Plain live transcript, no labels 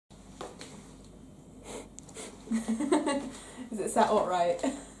Is it set up right?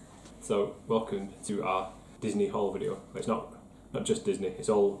 So, welcome to our Disney haul video. It's not just Disney, it's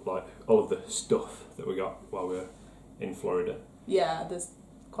all of the stuff that we got while we were in Florida. Yeah, there's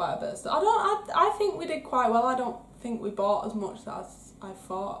quite a bit of stuff. I think we did quite well. I don't think we bought as much as I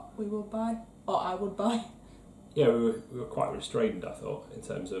thought we would buy, or I would buy. Yeah, we were quite restrained, I thought, in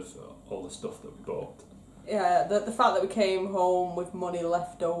terms of all the stuff that we bought. Yeah, the fact that we came home with money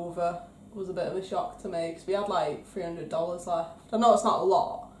left over was a bit of a shock to me, because we had like $300 left. I know it's not a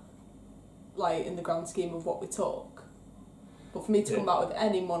lot, like in the grand scheme of what we took, but for me to come back with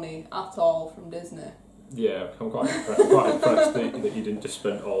any money at all from Disney. Yeah, I'm quite impressed that you didn't just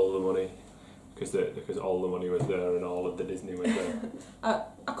spend all the money, because all the money was there and all of the Disney was there.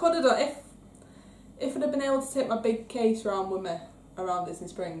 I could have done if I'd have been able to take my big case around with me around Disney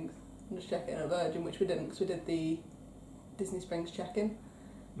Springs and just check it in at Virgin, which we didn't because we did the Disney Springs check-in.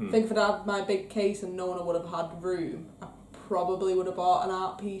 I think if I'd had my big case and no one would have had room, I probably would have bought an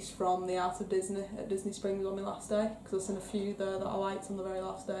art piece from the Art of Disney at Disney Springs on my last day, because I've seen a few there that I liked on the very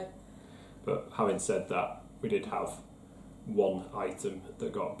last day. But having said that, we did have one item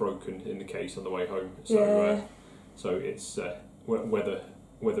that got broken in the case on the way home. So, so it's whether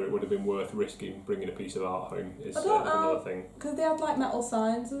it would have been worth risking bringing a piece of art home is another thing. Because they had like metal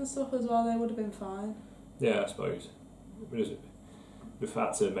signs and stuff as well, they would have been fine. Yeah, I suppose. We've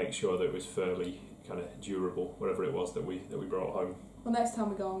had to make sure that it was fairly kind of durable, whatever it was that we brought home. Well, next time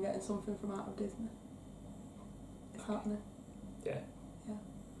we go, I'm getting something from Art of Disney. It's happening. Yeah. Yeah.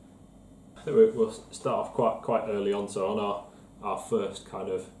 I think we'll start off quite early on, so on our first kind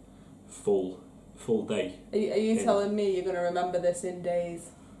of full day. Are you telling me you're going to remember this in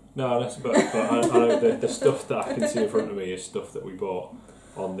days? No, but I know the stuff that I can see in front of me is stuff that we bought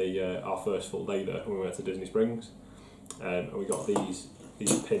on our first full day there when we went to Disney Springs. And we got these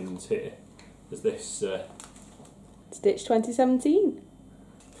pins here. There's this Stitch 2017.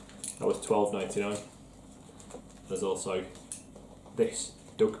 That was $12.99. There's also this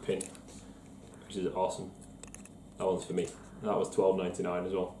Doug pin, which is awesome. That one's for me. That was $12.99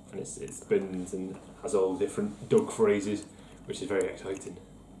 as well, and it spins and has all different Doug phrases, which is very exciting.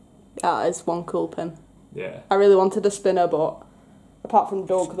 That is one cool pin. Yeah. I really wanted a spinner, but apart from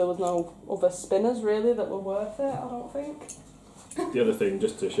Doug, there was no other spinners really that were worth it, I don't think. The other thing,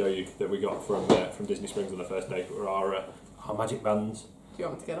 just to show you, that we got from Disney Springs on the first day were our magic bands. Do you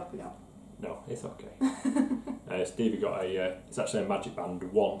want me to get up again? No, it's okay. Stevie got it's actually a Magic Band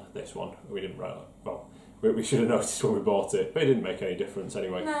 1, this one. We didn't write, well, we should have noticed when we bought it, but it didn't make any difference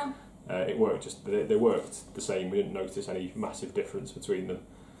anyway. No. It worked, they worked the same, we didn't notice any massive difference between them.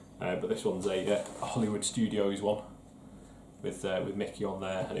 But this one's a Hollywood Studios one with Mickey on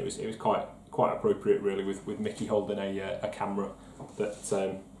there, and it was quite appropriate really, with Mickey holding a camera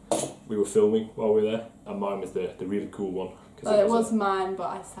that we were filming while we were there, and mine was the really cool one. Well, it was mine, but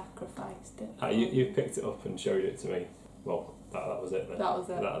I sacrificed it. You picked it up and showed it to me. Well, that was it then. That was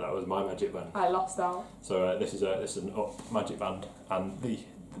it. That was my magic band. I lost out. So this is an up magic band, and the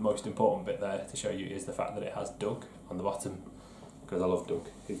most important bit there to show you is the fact that it has Doug on the bottom, because I love Doug.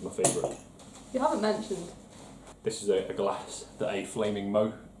 He's my favourite. You haven't mentioned. This is a glass that a Flaming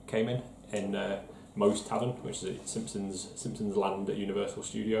Mo came in Mo's Tavern, which is at Simpsons Land at Universal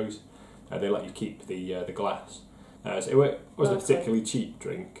Studios. They let you keep the glass. So it wasn't a particularly cheap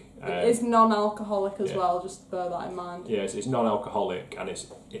drink. It's non-alcoholic as well, just bear that in mind. Yes, it's non-alcoholic, and it's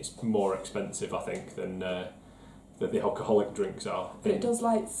more expensive, I think, than the alcoholic drinks are. But it does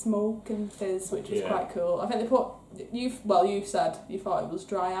like smoke and fizz, which is quite cool. I think they put you said you thought it was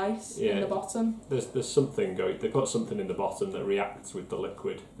dry ice in the bottom. There's something they put something in the bottom that reacts with the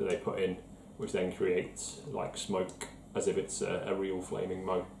liquid that they put in, which then creates like smoke, as if it's a real Flaming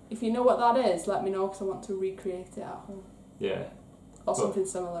Mo. If you know what that is, let me know, because I want to recreate it at home. Yeah. Or something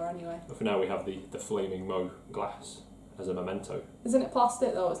similar anyway. But for now we have the Flaming Mo glass as a memento. Isn't it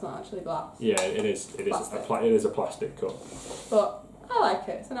plastic though? It's not actually glass. Yeah, it is. It is a plastic cup. But I like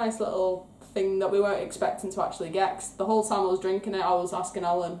it. It's a nice little thing that we weren't expecting to actually get. 'Cause the whole time I was drinking it, I was asking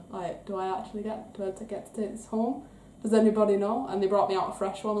Ellen, like, do I get to take this home? Does anybody know? And they brought me out a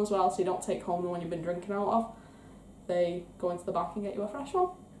fresh one as well, so you don't take home the one you've been drinking out of. They go into the back and get you a fresh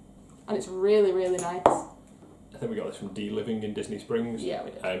one. And it's really, really nice. I think we got this from D-Living in Disney Springs. Yeah,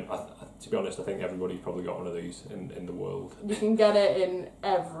 we did. To be honest, I think everybody's probably got one of these in the world. You can get it in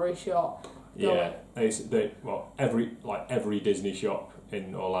every shop. Yeah, every Disney shop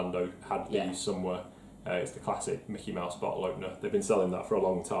in Orlando had these somewhere. It's the classic Mickey Mouse bottle opener. They've been selling that for a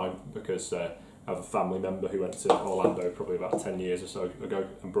long time because I have a family member who went to Orlando probably about 10 years or so ago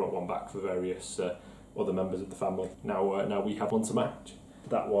and brought one back for various other members of the family. Now we have one to match.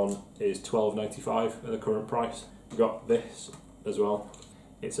 That one is $12.95 at the current price. We've got this as well.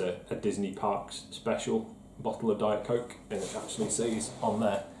 It's a Disney Parks special bottle of Diet Coke, and it actually says on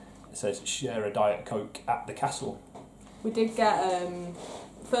there, it says share a Diet Coke at the castle. We did get,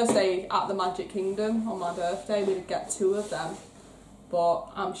 first day at the Magic Kingdom on my birthday, we did get 2 of them, but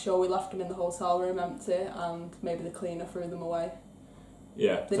I'm sure we left them in the hotel room empty and maybe the cleaner threw them away.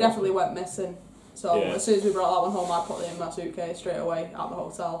 Yeah. They definitely went missing. So as soon as we brought that one home, I put it in my suitcase straight away at the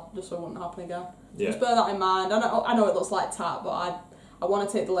hotel, just so it wouldn't happen again. Yeah. Just bear that in mind. I know it looks like tat, but I want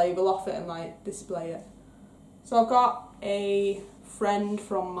to take the label off it and like display it. So I've got a friend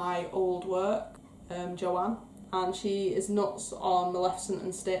from my old work, Joanne, and she is nuts on Maleficent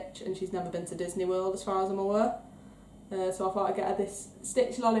and Stitch, and she's never been to Disney World as far as I'm aware. So I thought I'd get her this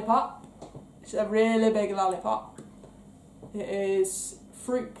Stitch lollipop. It's a really big lollipop. It is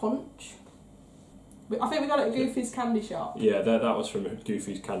fruit punch. I think we got it at Goofy's Candy Shop. Yeah, that was from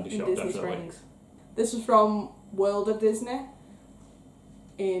Goofy's Candy Shop, Disney definitely. Springs. This was from World of Disney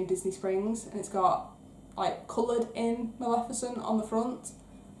in Disney Springs, and it's got like coloured in Maleficent on the front,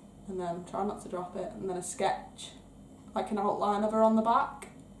 and then try not to drop it, and then a sketch, like an outline of her on the back.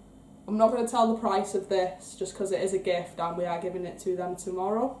 I'm not going to tell the price of this just because it is a gift and we are giving it to them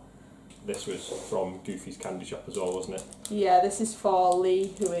tomorrow. This was from Goofy's Candy Shop as well, wasn't it? Yeah, this is for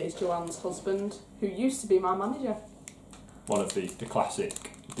Lee, who is Joanne's husband, who used to be my manager. One of the classic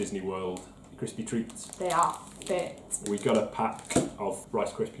Disney World crispy treats. They are fit. We got a pack of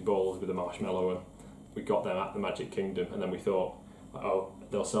Rice Krispie balls with a marshmallow, and we got them at the Magic Kingdom, and then we thought, oh,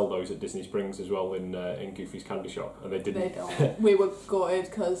 they'll sell those at Disney Springs as well in Goofy's Candy Shop, and they didn't. They don't. We were gutted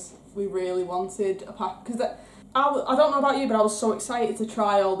because we really wanted a pack. Because I don't know about you, but I was so excited to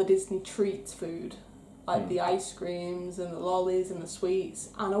try all the Disney treats food, like the ice creams and the lollies and the sweets,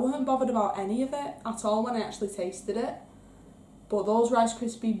 and I wasn't bothered about any of it at all when I actually tasted it. But those Rice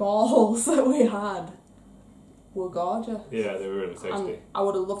Krispie balls that we had were gorgeous. Yeah, they were really tasty. And I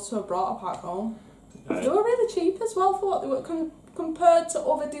would have loved to have brought a pack home. They were really cheap as well for what they were compared to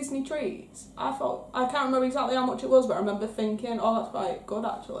other Disney treats. I can't remember exactly how much it was, but I remember thinking, oh, that's quite good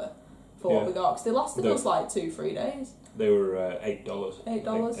actually for what we got, because they lasted us like 2-3 days. They were $8. $8.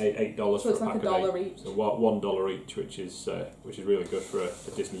 $8 so for it's a like pack $1 of 8. each. So $1 each, which is really good for a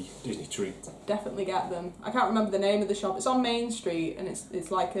Disney treat. Definitely get them. I can't remember the name of the shop. It's on Main Street, and it's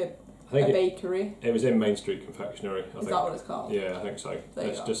like a bakery. It was in Main Street Confectionery. I Is think. that what it's called? Yeah, I think so.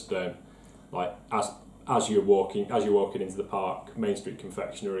 It's just like as you're walking into the park, Main Street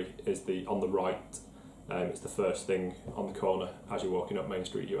Confectionery is on the right. It's the first thing on the corner as you're walking up Main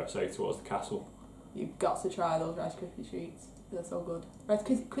Street, USA, towards the castle. You've got to try those Rice Krispie treats. They're so good. Rice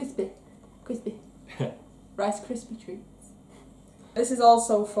crispy. Rice Krispie treats. This is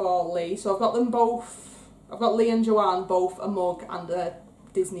also for Lee. So I've got them both. I've got Lee and Joanne both a mug and a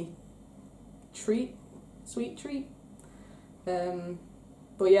Disney sweet treat.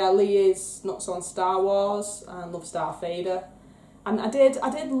 But yeah, Lee is nuts on Star Wars and loves Darth Vader. And I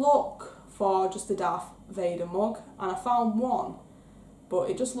did look for just a Darth Vader mug, and I found one, but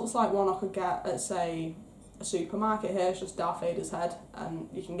it just looks like one I could get at, say, a supermarket here. It's just Darth Vader's head, and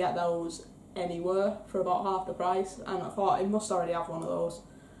you can get those anywhere for about half the price, and I thought it must already have one of those.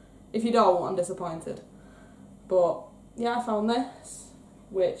 If you don't, I'm disappointed. But yeah, I found this,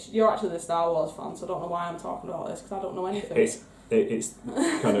 which you're actually the Star Wars fan, so I don't know why I'm talking about this, because I don't know anything. It's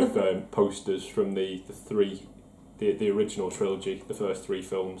kind of posters from the original trilogy, the first 3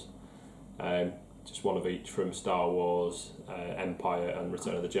 films. Just one of each from Star Wars, Empire and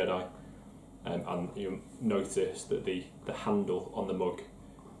Return of the Jedi. And you notice that the handle on the mug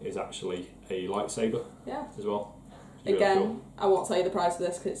is actually a lightsaber as well. It's Again, really cool. I won't tell you the price of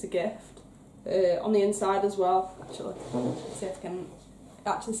this because it's a gift. On the inside as well, actually. Let's see if I can... It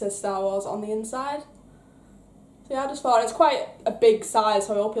actually says Star Wars on the inside. So yeah, I just thought it's quite a big size,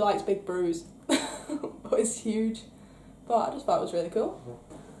 so I hope he likes big brews. But it's huge. But I just thought it was really cool.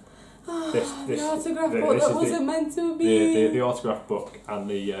 The autograph book that wasn't meant to be. The autograph book and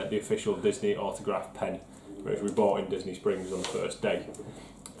the official Disney autograph pen, which we bought in Disney Springs on the first day.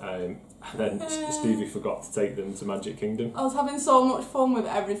 And then Stevie forgot to take them to Magic Kingdom. I was having so much fun with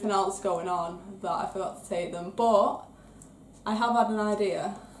everything else going on that I forgot to take them. But I have had an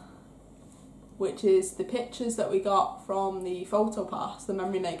idea, which is the pictures that we got from the photo pass, the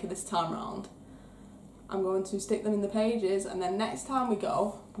memory maker this time round. I'm going to stick them in the pages, and then next time we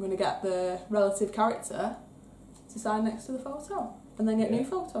go, I'm going to get the relative character to sign next to the photo, and then get new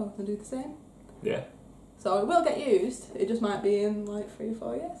photos and do the same. Yeah. So it will get used, it just might be in like 3 or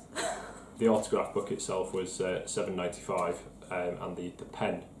 4 years. The autograph book itself was $7.95, and the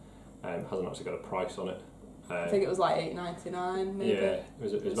pen hasn't actually got a price on it. I think it was like $8.99 maybe. Yeah, it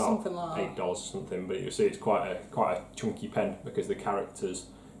was about something like $8 or something. But you'll see it's quite a chunky pen because the characters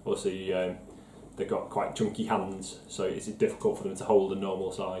obviously they've got quite chunky hands, so it's difficult for them to hold a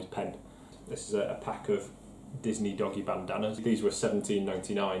normal size pen. This is a pack of Disney doggy bandanas. These were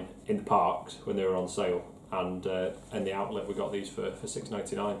 $17.99 in the parks when they were on sale, and in the outlet we got these for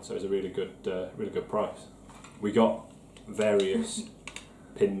 $6.99. So it was a really good price. We got various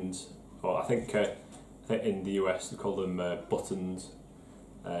pins, or I think in the US they call them buttons.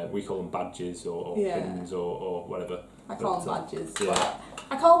 We call them badges or pins or whatever. I call them badges. Yeah.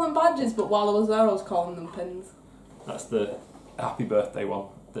 I call them badges, but while I was there I was calling them pins. That's the happy birthday one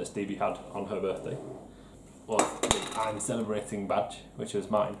that Stevie had on her birthday. Well, the I'm celebrating badge, which was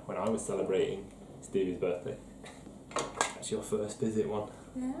mine when I was celebrating Stevie's birthday. That's your first visit one.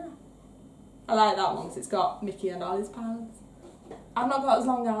 Yeah. I like that one because it's got Mickey and all his pals. I've not got as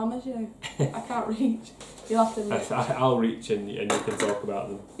long arm as you. I can't reach. You'll have to reach. I'll reach and you can talk about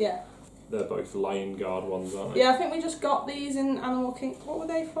them. Yeah. They're both Lion Guard ones, aren't they? Yeah, I think we just got these in Animal Kingdom. What were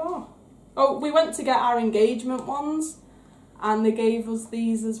they for? Oh, we went to get our engagement ones and they gave us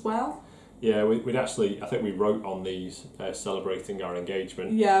these as well. Yeah, we'd actually, I think we wrote on these celebrating our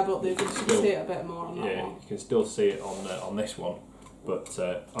engagement. Yeah, but you can still see it a bit more on that one. Yeah, you can still see it on this one, but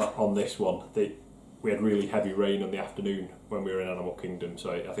on this one, we had really heavy rain in the afternoon when we were in Animal Kingdom,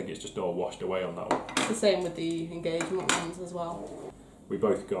 so I think it's just all washed away on that one. It's the same with the engagement ones as well. We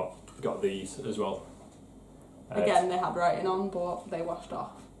both got these as well. Again, they had writing on, but they washed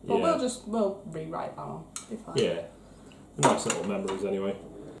off. But yeah. we'll rewrite that one. Be fine. Yeah, nice little memories anyway.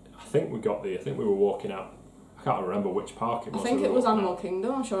 I think we were walking out. I can't remember which park it was. I think it was Animal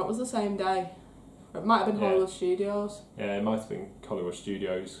Kingdom. I'm sure it was the same day. It might have been Hollywood Studios. Yeah, it might have been Hollywood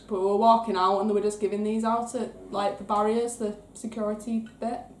Studios. But we were walking out and they were just giving these out at like the barriers, the security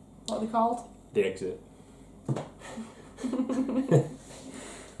bit. What are they called? The exit.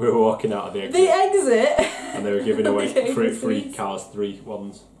 We were walking out of the exit. The exit? And they were giving away free Cars 3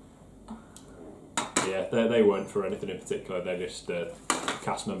 ones. Yeah, they weren't for anything in particular. They just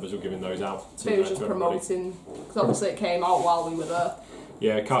cast members were giving those out. They were just promoting, because obviously it came out while we were there.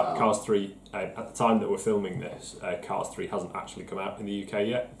 Yeah, Cars 3, at the time that we're filming this, Cars 3 hasn't actually come out in the UK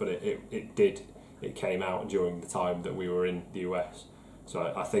yet, but it did. It came out during the time that we were in the US.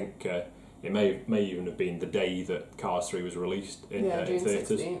 So I think it may even have been the day that Cars 3 was released in June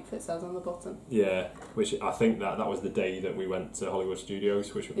theatres. 16th, it says on the button. Yeah, which I think that was the day that we went to Hollywood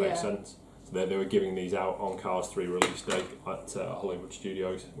Studios, which would make sense. So they were giving these out on Cars 3 release day at Hollywood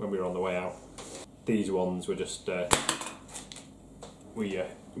Studios when we were on the way out. These ones were just... we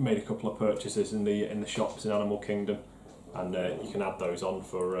made a couple of purchases in the shops in Animal Kingdom, and you can add those on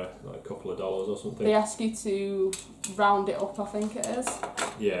for like a couple of dollars or something. They ask you to round it up, I think it is.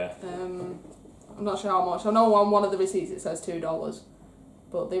 Yeah. I'm not sure how much. I know on one of the receipts it says $2,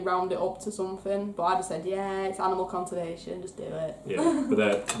 but they round it up to something. But I just said, yeah, it's animal conservation, just do it. Yeah,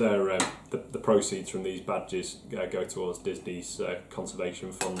 but the proceeds from these badges go towards Disney's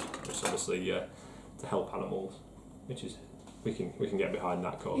conservation fund, which is obviously to help animals, which is we can get behind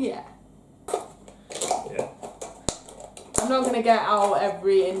that cause. Yeah. Yeah. I'm not going to get out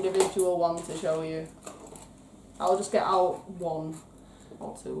every individual one to show you. I'll just get out one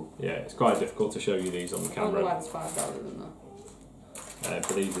or two. Yeah, it's quite difficult to show you these on the camera. Otherwise it's $5, isn't it?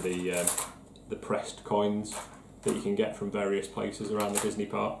 But these are the pressed coins that you can get from various places around the Disney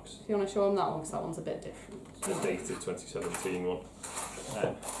parks. If you want to show them that one, because that one's a bit different. The dated 2017 one.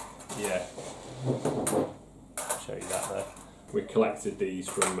 Yeah. I'll show you that there. We collected these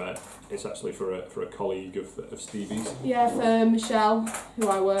from. It's actually for a colleague of Stevie's. Yeah, for Michelle, who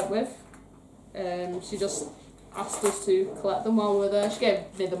I work with. She just asked us to collect them while we were there. She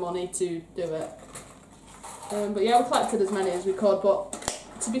gave me the money to do it. But yeah, we collected as many as we could. But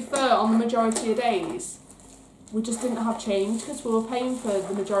to be fair, on the majority of days, we just didn't have change because we were paying for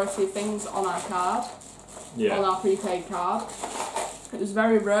the majority of things on our card, on our prepaid card. It was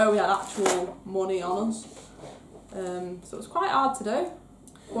very rare we had actual money on us. So it was quite hard to do.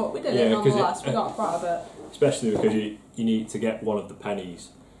 But we did it nonetheless. We got quite a bit. Especially because you need to get one of the pennies.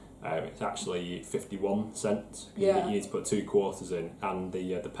 It's actually 51 cents. Yeah. You need to put 2 quarters in and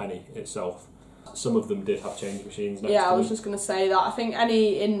the penny itself. Some of them did have change machines next to Yeah, I was them. just going to say that. I think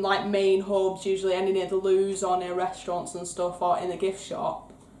any in like main hubs, usually any near the loos or near restaurants and stuff, or in the gift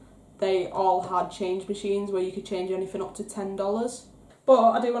shop, they all had change machines where you could change anything up to $10.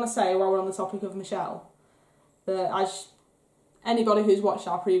 But I do want to say, while we're on the topic of Michelle, that as anybody who's watched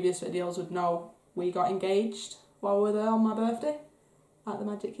our previous videos would know, we got engaged while we were there on my birthday at the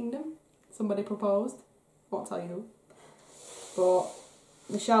Magic Kingdom. Somebody proposed. Won't tell you who. But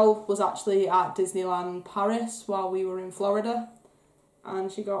Michelle was actually at Disneyland Paris while we were in Florida,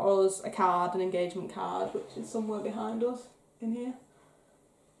 and she got us a card, an engagement card, which is somewhere behind us in here.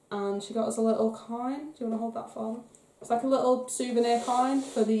 And she got us a little coin. Do you want to hold that for them? It's like a little souvenir coin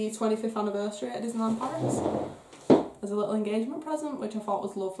for the 25th anniversary at Disneyland Paris as a little engagement present, which I thought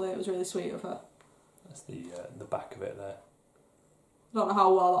was lovely. It was really sweet of her. That's the back of it there. I don't know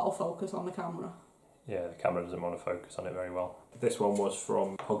how well that'll focus on the camera. Yeah, the camera doesn't want to focus on it very well. This one was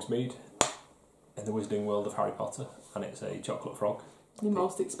from Hogsmeade in the Wizarding World of Harry Potter, and it's a chocolate frog. The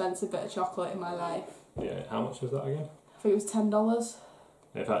most expensive bit of chocolate in my life. Yeah, how much was that again? I think it was $10.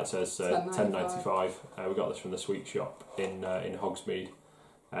 In fact, it says $10.95. We got this from the sweet shop in Hogsmeade.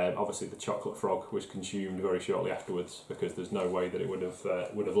 Obviously, the chocolate frog was consumed very shortly afterwards because there's no way that it would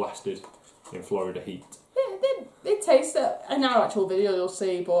have lasted in Florida heat. It tasted, in our actual video you'll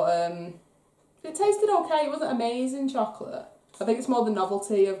see, but it tasted okay. It wasn't amazing chocolate. I think it's more the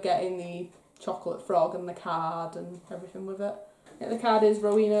novelty of getting the chocolate frog and the card and everything with it. Yeah, the card is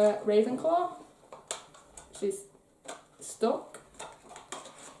Rowena Ravenclaw. She's stuck.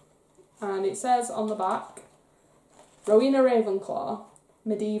 And it says on the back, Rowena Ravenclaw,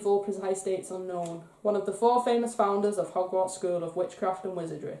 medieval, precise dates unknown, one of the 4 famous founders of Hogwarts School of Witchcraft and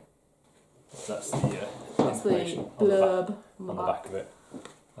Wizardry. That's the information blurb on the back of it.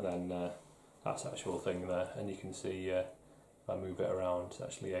 And then that's the actual thing there. And you can see, if I move it around, it's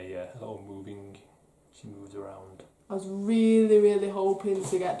actually a little moving, she moves around. I was really, really hoping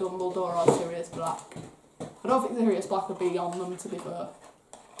to get Dumbledore or Sirius Black. I don't think Sirius Black would be on them, to be fair.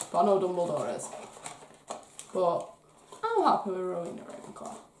 But I know Dumbledore is. But I'm happy with Rowena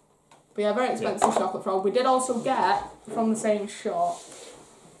Ravenclaw. But yeah, very expensive chocolate frog. We did also get, from the same shop,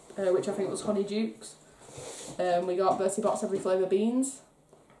 which I think was Honeydukes, we got Bertie Bott's Every Flavour beans.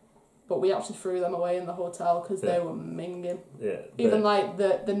 But we actually threw them away in the hotel because they were minging. Yeah. Even like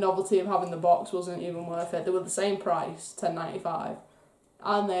the novelty of having the box wasn't even worth it. They were the same price, $10.95,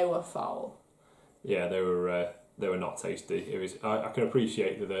 and they were foul. Yeah, they were not tasty. It was. I can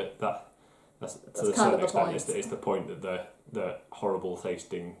appreciate that's to a kind certain of the point. extent. It's the point that they're horrible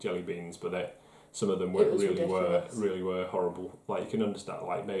tasting jelly beans, but some of them really were horrible. Like you can understand,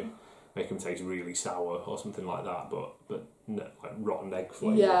 like make them taste really sour or something like that, but no, like rotten egg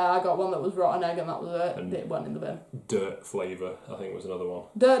flavour. Yeah, I got one that was rotten egg and that was it. And it went in the bin. Dirt flavour, I think, was another one.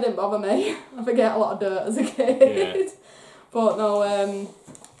 Dirt didn't bother me. I forget a lot of dirt as a kid. Yeah. But no,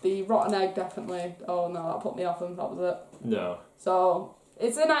 the rotten egg definitely. Oh no, that put me off and that was it. No. So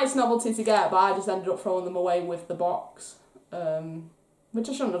it's a nice novelty to get, but I just ended up throwing them away with the box. Which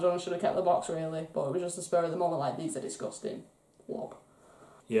I shouldn't have done. I should have kept the box really, but it was just a spur of the moment. Like, these are disgusting. Lob.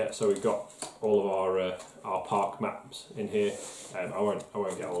 Yeah, so we've got all of our park maps in here. I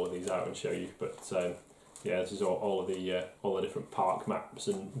won't get all of these out and show you, but yeah, this is all the different park maps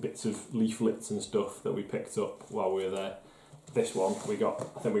and bits of leaflets and stuff that we picked up while we were there. This one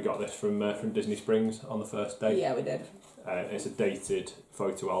I think we got this from Disney Springs on the first day. Yeah, we did. It's a dated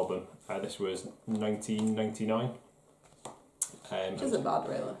photo album. This was 1999. Which isn't bad,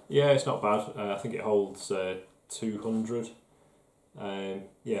 really. Yeah, it's not bad. I think it holds 200.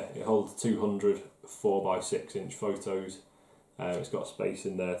 Yeah, it holds 200 4x6 inch photos. It's got space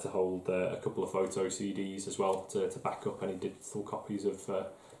in there to hold a couple of photo CDs as well to back up any digital copies of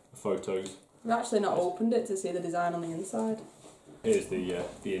photos. We've actually not opened it to see the design on the inside. Here's the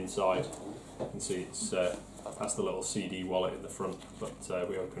inside. You can see that's the little CD wallet in the front, but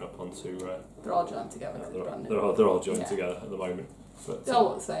we open up onto. They're all joined together. They're all joined together at the moment. But, they all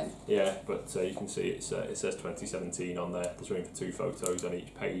look the same. Yeah, but you can see it says 2017 on there. There's room for 2 photos on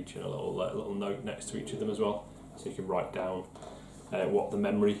each page and a little note next to each of them as well, so you can write down what the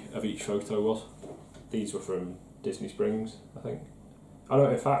memory of each photo was. These were from Disney Springs, I think. I don't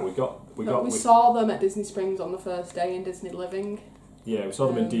know. In fact, we saw them at Disney Springs on the first day in Disney Living. Yeah, we saw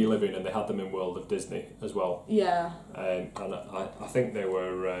them in D-Living, and they had them in World of Disney as well. Yeah. And I think they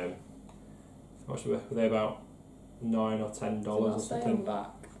were how much were they? About $9 or $10 or something. Back.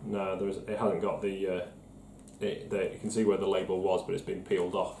 No, it hasn't got you can see where the label was, but it's been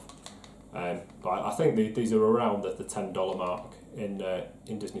peeled off. But I think these are around the $10 mark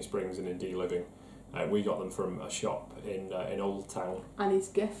in Disney Springs and in D-Living. We got them from a shop in Old Town. Annie's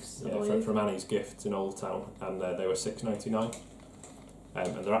Gifts. Yeah, from Annie's Gifts in Old Town, and they were $6.99.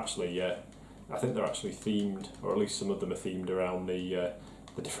 And they're actually, I think they're actually themed, or at least some of them are themed around the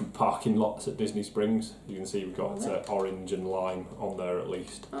different parking lots at Disney Springs. You can see we've got orange and lime on there at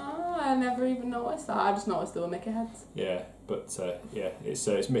least. Oh, I never even noticed that. I just noticed there were Mickey heads. Yeah, but yeah,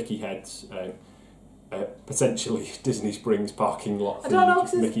 it's Mickey heads. Potentially Disney Springs parking lot. I don't know,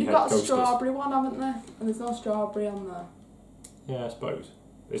 because you've got a strawberry one, haven't they? And there's no strawberry on there. Yeah, I suppose.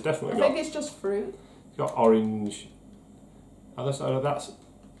 It's definitely I got... think it's just fruit. It's got orange... Is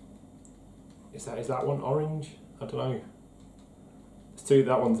that one orange? I don't know. It's two.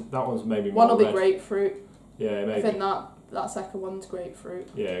 That one's maybe more One will be red. grapefruit. Yeah, maybe. I think that second one's grapefruit.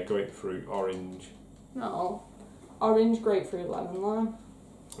 Yeah, grapefruit, orange. No, orange, grapefruit, lemon, lime.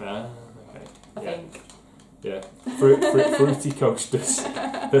 Ah, okay. I think. Yeah, fruity coasters.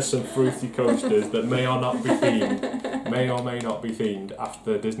 There's some fruity coasters that may or not be themed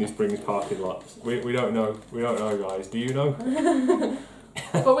after Disney Springs parking lots. We don't know. We don't know, guys. Do you know?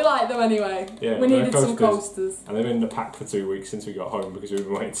 But we like them anyway. Yeah, we needed some coasters. And they've been in the pack for 2 weeks since we got home because we've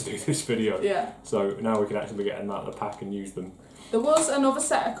been waiting to do this video. Yeah. So now we can actually get them out of the pack and use them. There was another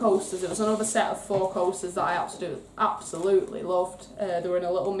set of coasters. It was another set of 4 coasters that I absolutely loved. They were in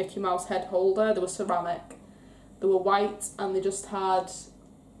a little Mickey Mouse head holder. They were ceramic. They were white and they just had,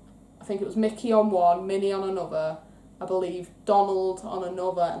 I think it was Mickey on one, Minnie on another, I believe Donald on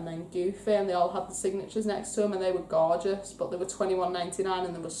another, and then Goofy, and they all had the signatures next to them, and they were gorgeous, but they were $21.99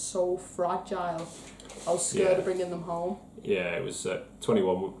 and they were so fragile. I was scared of bringing them home. Yeah, it was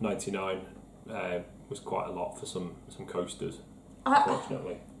 $21.99. Was quite a lot for some coasters,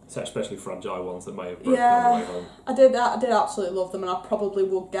 unfortunately. Especially fragile ones that may have broken on the way home. I did absolutely love them, and I probably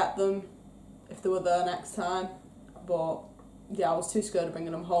would get them if they were there next time. But yeah, I was too scared of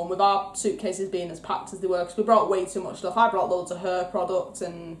bringing them home with our suitcases being as packed as they were, because we brought way too much stuff. I brought loads of hair products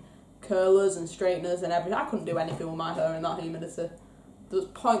and curlers and straighteners and everything. I couldn't do anything with my hair in that humidity. It was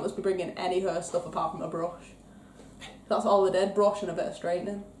pointless me bringing any hair stuff apart from a brush. That's all I did, brush and a bit of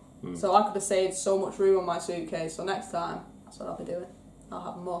straightening. So I could have saved so much room on my suitcase, so next time that's what I'll be doing. I'll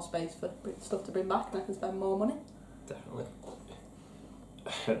have more space for stuff to bring back and I can spend more money. Definitely.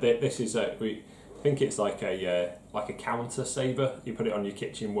 This is we think it's like a counter saver. You put it on your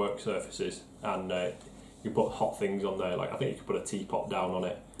kitchen work surfaces, and you put hot things on there. Like I think you could put a teapot down on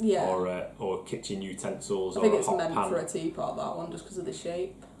it, or kitchen utensils. I think or it's a hot meant pan. for a teapot, that one, just because of the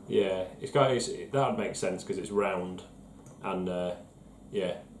shape. Yeah, that would make sense because it's round, and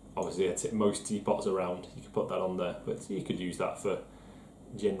obviously most teapots are round. You could put that on there, but you could use that for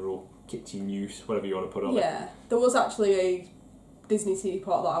general kitchen use, whatever you want to put on it. Yeah, there was actually a Disney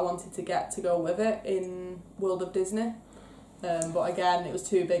teapot that I wanted to get to go with it in World of Disney, but again it was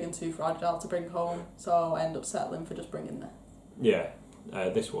too big and too fragile to bring home, so I ended up settling for just bringing the. Yeah,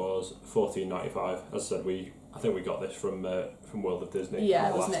 this was $14.95. As I said, I think we got this from World of Disney. Yeah,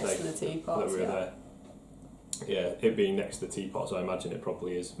 it was next to the teapots. That we were there. Yeah, it being next to the teapots, I imagine it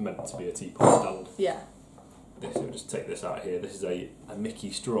probably is meant to be a teapot stand. Yeah. We'll just take this out here. This is a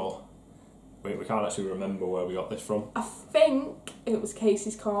Mickey straw. We can't actually remember where we got this from. I think it was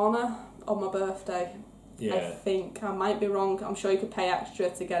Casey's Corner on my birthday. Yeah. I think. I might be wrong. I'm sure you could pay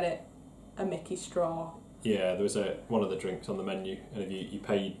extra to get it a Mickey straw. Yeah, there was one of the drinks on the menu, and if you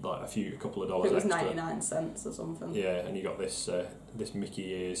paid like a couple of dollars extra. It was extra, 99 cents or something. Yeah, and you got this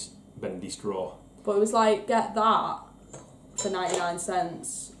Mickey ears bendy straw. But it was like, get that for 99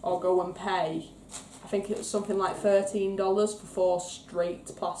 cents or go and pay. I think it was something like $13 for 4 straight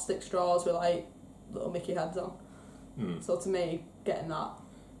plastic straws with like little Mickey heads on. So to me, getting that.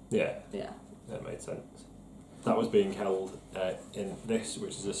 Yeah. Yeah. That made sense. That was being held in this,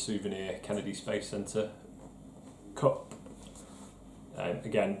 which is a souvenir Kennedy Space Centre cup.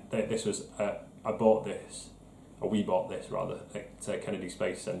 Again, this was we bought this rather at Kennedy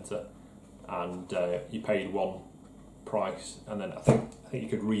Space Centre, and you paid one price, and then I think you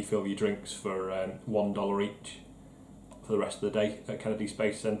could refill your drinks for $1 each for the rest of the day at Kennedy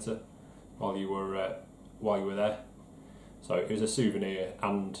Space Centre while you were there. So it was a souvenir,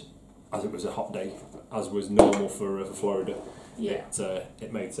 and as it was a hot day, as was normal for Florida,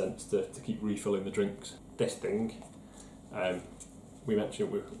 it made sense to keep refilling the drinks. This thing, we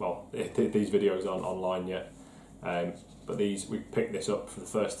mentioned, these videos aren't online yet, but we picked this up for the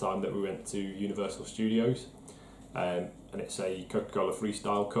first time that we went to Universal Studios, and it's a Coca-Cola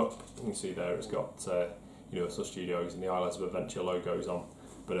Freestyle cup. You can see there it's got Universal Studios and the Islands of Adventure logos on.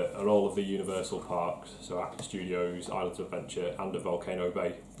 But at all of the Universal parks, so at Studios, Islands of Adventure, and at Volcano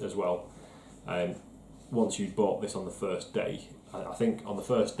Bay as well. Once you'd bought this on the first day, I think on the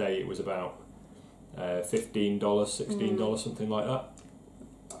first day it was about $15, $16, something like that.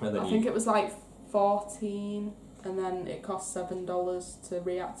 And then I think it was like $14, and then it cost $7 to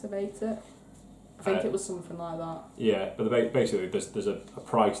reactivate it. I think it was something like that. Yeah, but basically there's a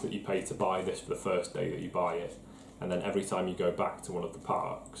price that you pay to buy this for the first day that you buy it. And then every time you go back to one of the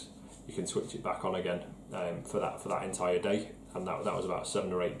parks, you can switch it back on again for that entire day, and that was about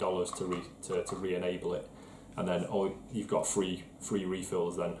 $7 or $8 to re-enable it, and then you've got free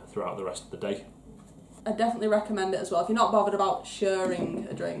refills then throughout the rest of the day. I definitely recommend it as well. If you're not bothered about sharing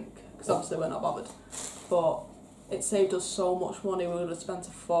a drink, because obviously we're not bothered, but it saved us so much money. We would have spent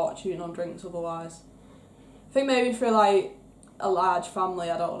a fortune on drinks otherwise. I think maybe for like a large family,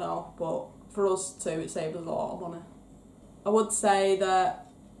 I don't know, but for us two, it saved us a lot of money. I would say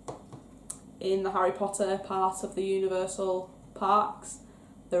that in the Harry Potter part of the Universal parks,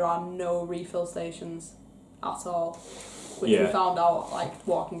 there are no refill stations at all, which we found out like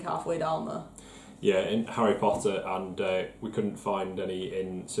walking halfway down there. Yeah, in Harry Potter, and we couldn't find any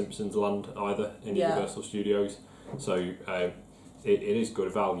in Simpsons Land either, in Universal Studios. So it is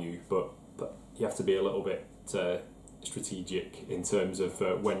good value, but you have to be a little bit strategic in terms of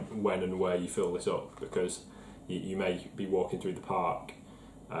when and where you fill this up, because you may be walking through the park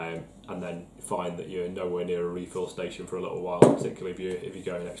and then find that you're nowhere near a refill station for a little while, particularly if you're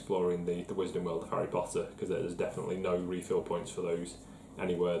going exploring the Wizarding World of Harry Potter, because there's definitely no refill points for those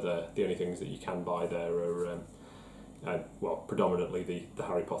anywhere there. The only things that you can buy there are predominantly the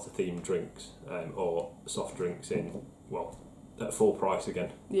Harry Potter themed drinks or soft drinks at full price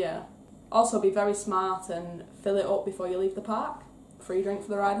again. Yeah. Also be very smart and fill it up before you leave the park. Free drink for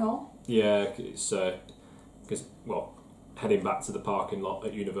the ride home. Yeah, it's because heading back to the parking lot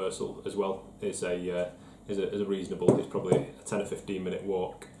at Universal as well is a reasonable. It's probably a 10 or 15 minute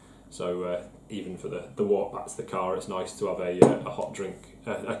walk. So even for the walk back to the car, it's nice to have a hot drink,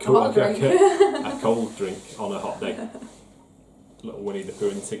 a cold drink on a hot day. Little Winnie the Pooh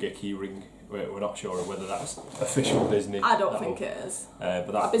and Tigger key ring. We're not sure whether that's official Disney. I don't think it is.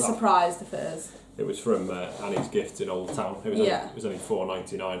 But I'd be surprised if it is. It was from Annie's Gift in Old Town. It was only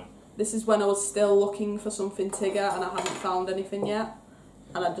 $4.99. This is when I was still looking for something Tigger and I hadn't found anything yet,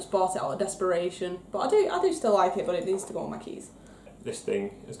 and I just bought it out of desperation. But I do still like it, but it needs to go on my keys. This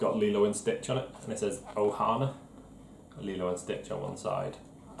thing has got Lilo and Stitch on it, and it says Ohana. Lilo and Stitch on one side,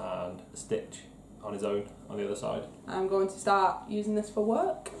 and Stitch on his own on the other side. I'm going to start using this for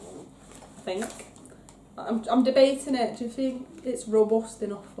work, I think. I'm debating it. Do you think it's robust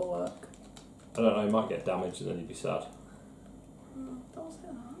enough for work? I don't know, it might get damaged and then you'd be sad. Don't say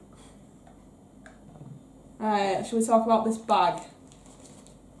that. Alright, shall we talk about this bag?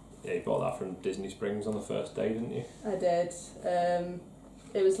 Yeah, you bought that from Disney Springs on the first day, didn't you? I did.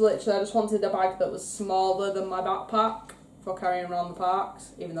 It was literally, I just wanted a bag that was smaller than my backpack for carrying around the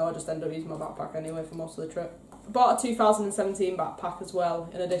parks, even though I just end up using my backpack anyway for most of the trip. I bought a 2017 backpack as well,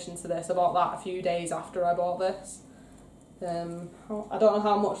 in addition to this. I bought that a few days after I bought this. I don't know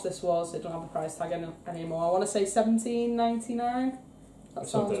how much this was, it don't have a price tag anymore. I want to say $17.99. That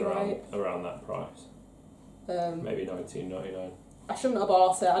sounds right. Around that price. Maybe $19.99. I shouldn't have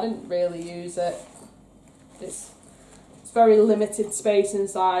bought it, I didn't really use it. It's very limited space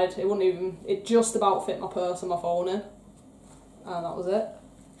inside. It just about fit my purse and my phone in. And that was it.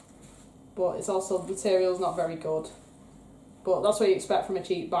 But it's also, the material's not very good. But that's what you expect from a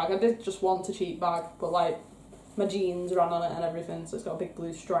cheap bag. I did just want a cheap bag, but like, my jeans ran on it and everything, so it's got a big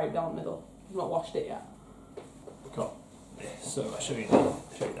blue stripe down the middle. I've not washed it yet. Got this, so I'll show you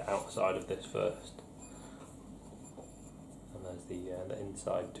the outside of this first. And there's the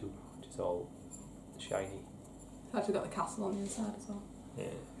inside too, which is all shiny. It's actually got the castle on the inside as well.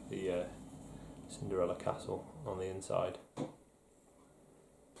 Yeah, the Cinderella castle on the inside.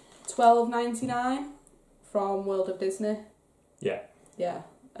 $12.99 from World of Disney. Yeah. Yeah.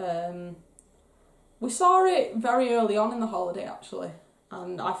 We saw it very early on in the holiday actually,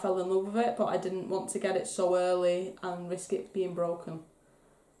 and I fell in love with it, but I didn't want to get it so early and risk it being broken.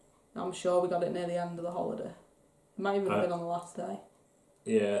 I'm sure we got it near the end of the holiday. It might even have been on the last day.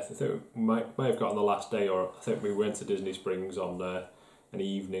 Yeah, I think we might have got on the last day, or I think we went to Disney Springs on an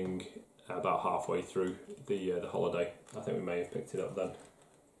evening about halfway through the holiday. I think we may have picked it up then.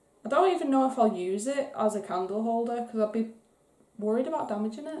 I don't even know if I'll use it as a candle holder because I'd be worried about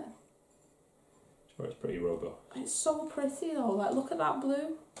damaging it. Sure, it's pretty robust. It's so pretty though, like look at that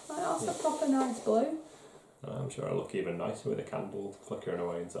blue. Like, that's a proper nice blue. I'm sure it'll look even nicer with a candle flickering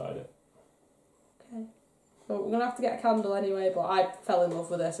away inside it. Okay. So we're going to have to get a candle anyway, but I fell in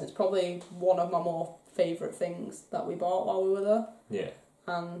love with this and it's probably one of my more favourite things that we bought while we were there. Yeah.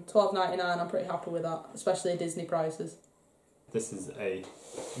 And $12.99, I'm pretty happy with that, especially Disney prices. This is a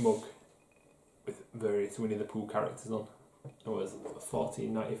mug with various Winnie the Pooh characters on. It was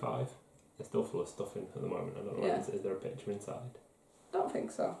 $14.95. It's still full of stuff in at the moment. I don't know. Is there a picture inside? I don't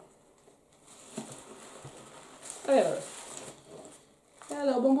think so. Oh yeah, there is. Yeah, a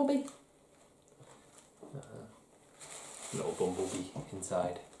little bumblebee. Little bumblebee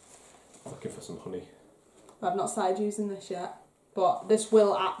inside. Looking for some honey. I've not started using this yet, but this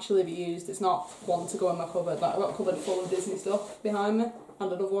will actually be used. It's not one to go in my cupboard. Like, I've got a cupboard full of Disney stuff behind me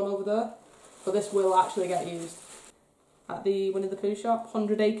and another one over there. but this will actually get used at the Winnie the Pooh shop,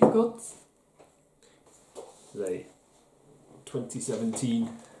 100 Acre Goods. The 2017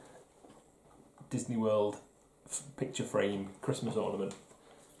 Disney World picture frame Christmas ornament.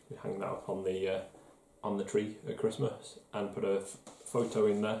 We hang that up on the tree at Christmas and put a photo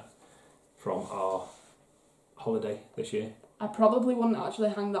in there from our holiday this year. I probably wouldn't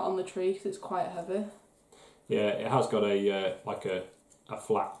actually hang that on the tree because it's quite heavy. Yeah, it has got a like a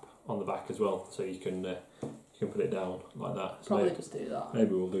flap on the back as well, so you can put it down like that. So Probably just do that.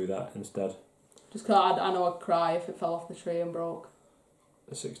 maybe we'll do that instead. Just because I know I'd cry if it fell off the tree and broke.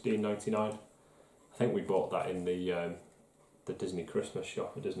 $16.99. I think we bought that in the Disney Christmas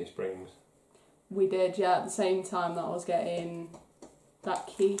shop at Disney Springs. We did, yeah, at the same time that I was getting that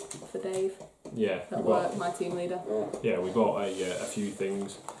key for Dave. Yeah, At work, my team leader. Yeah, we bought a few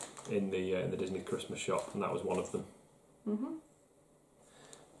things in the Disney Christmas shop, and that was one of them. Mhm.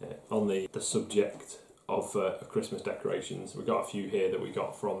 Yeah. On the subject of Christmas decorations, we got a few here that we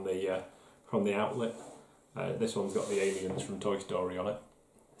got from the outlet. This one's got the aliens from Toy Story on it,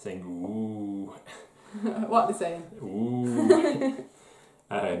 saying "ooh." What are they saying? Ooh.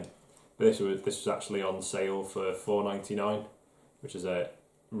 This was actually on sale for $4.99, which is a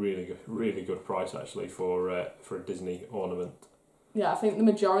really good price actually for a Disney ornament. Yeah, I think the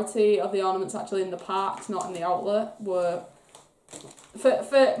majority of the ornaments actually in the parks, not in the outlet, were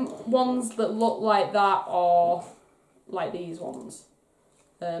for ones that look like that or like these ones.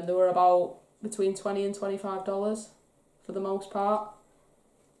 They were about between $20 and $25 for the most part,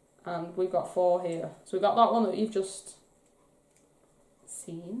 and we've got 4 here. So we've got that one that you've just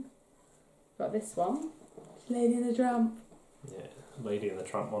seen. Got this one, Lady and the Tramp. Yeah, Lady and the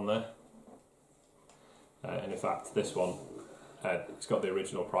Tramp one there. And in fact, this one, it's got the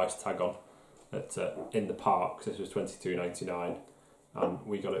original price tag on. At in the parks, this was $22.99, and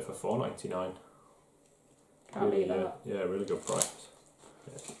we got it for $4.99. Can't beat that. Yeah, really good price.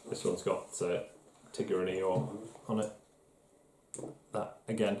 Yeah. This one's got Tigger and Eeyore on it.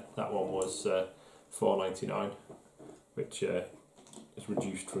 That one was $4.99, which is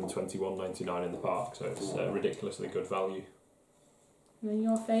reduced from $21.99 in the park, so it's ridiculously good value. And then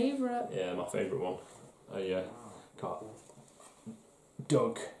your favourite. Yeah, my favourite one. I got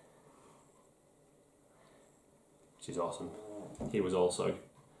Doug, which is awesome. He was also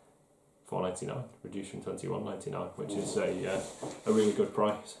 $4.99, reduced from $21.99, which is a really good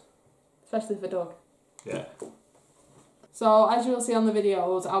price. Especially for Doug. Yeah. So, as you'll see on the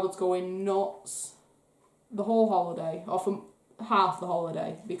videos, I was going nuts the whole holiday, or for half the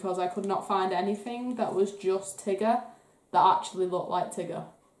holiday, because I could not find anything that was just Tigger that actually looked like Tigger.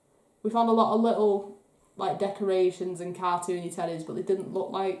 We found a lot of little like decorations and cartoony teddies, but they didn't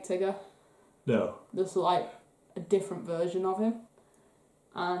look like Tigger. No. Just like a different version of him.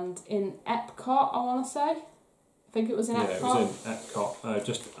 And in Epcot, I want to say. I think it was in Epcot. Yeah, it was in Epcot.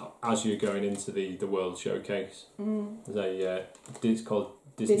 Just as you're going into the World Showcase, there's it's called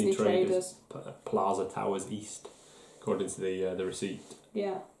Disney Traders Plaza Towers East, according to the receipt.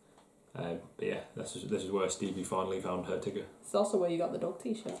 Yeah. But yeah, this is where Stevie finally found her Tigger. It's also where you got the dog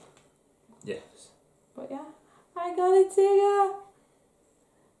t-shirt. Yes. But yeah, I got a Tigger.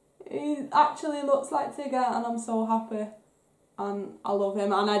 He actually looks like Tigger, and I'm so happy. And I love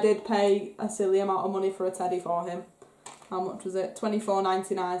him. And I did pay a silly amount of money for a teddy for him. How much was it?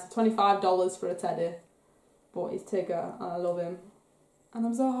 $24.99, so $25 for a teddy. But he's Tigger, and I love him. And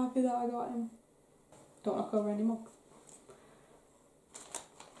I'm so happy that I got him. Don't knock over any mugs.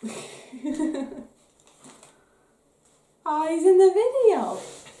 Oh, he's in the video.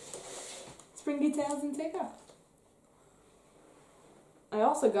 Springy Tails and Tigger. I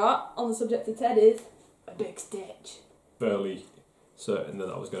also got, on the subject of teddies, a big Stitch. Fairly certain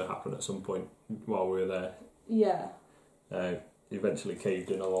that was going to happen at some point while we were there. Yeah. You eventually caved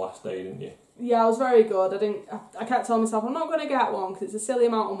in on the last day, didn't you? Yeah, I was very good. I kept telling myself I'm not going to get one because it's a silly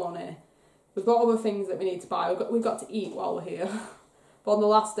amount of money. We've got other things that we need to buy. We've got to eat while we're here. But on the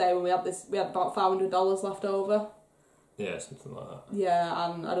last day when we had about $500 left over. Yeah, something like that.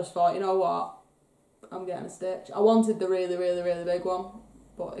 Yeah, and I just thought, you know what, I'm getting a Stitch. I wanted the really, really, really big one,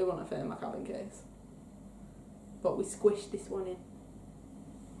 but it wouldn't fit in my cabin case. But we squished this one in,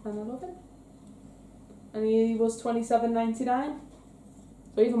 and I love him. And he was $27.99,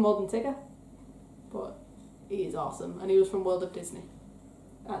 so even more than Tigger. But he is awesome, and he was from World of Disney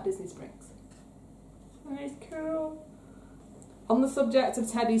at Disney Springs. And he's cool. On the subject of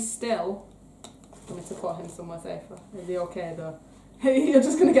teddies still, I need to put him somewhere safer. Is he okay though? You're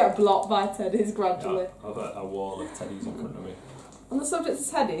just going to get blocked by teddies gradually. Yeah, I've got a wall of teddies in front of me. On the subject of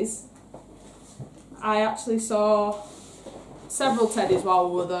teddies, I actually saw several teddies while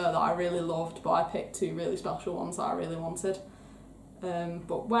we were there that I really loved, but I picked 2 really special ones that I really wanted.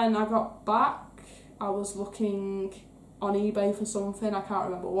 But when I got back, I was looking on eBay for something. I can't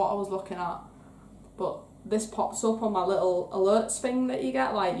remember what I was looking at, but this pops up on my little alerts thing that you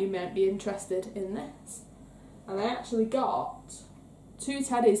get, like, you might be interested in this. And I actually got 2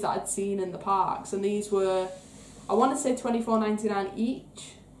 teddies that I'd seen in the parks, and these were, I want to say $24.99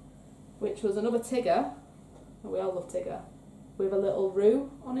 each, which was another Tigger, we all love Tigger, with a little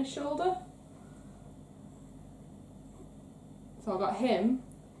Roo on his shoulder. So I got him.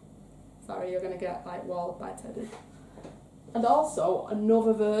 Sorry, you're going to get like walled by Teddy. And also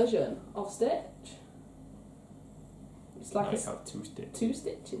another version of Stitch. It's like two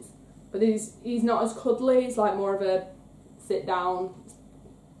stitches. But he's not as cuddly, he's like more of a sit down,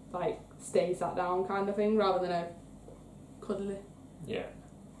 like stay sat down kind of thing, rather than a cuddly. Yeah.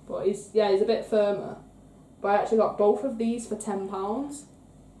 But he's a bit firmer. But I actually got both of these for £10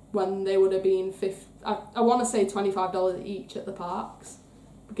 when they would have been I want to say $25 each at the parks,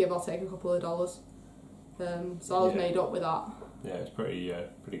 give or take a couple of dollars. So I was made up with that. Yeah, it's pretty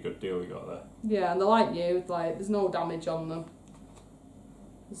good deal you got there. Yeah, and they're like new, like there's no damage on them.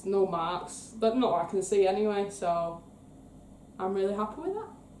 There's no marks, but not what I can see anyway, so I'm really happy with that.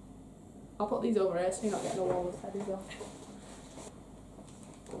 I'll put these over here so you're not getting a wall of teddies off.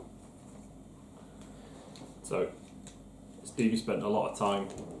 So, Stevie spent a lot of time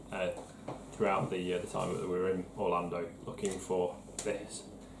throughout the time that we were in Orlando looking for this.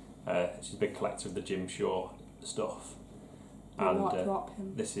 She's a big collector of the Jim Shaw stuff.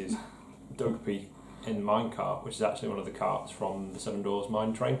 And this is Dopey in Minecart, which is actually one of the carts from the Seven Dwarfs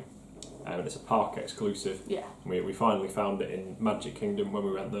Mine Train. And it's a park exclusive. Yeah. We finally found it in Magic Kingdom when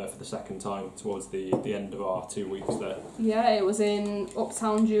we went there for the second time towards the end of our 2 weeks there. Yeah, it was in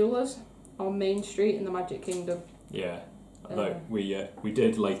Uptown Jewellers on Main Street in the Magic Kingdom. Yeah. Although we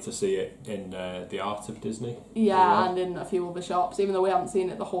did later see it in the Art of Disney. Yeah, and in a few other shops, even though we haven't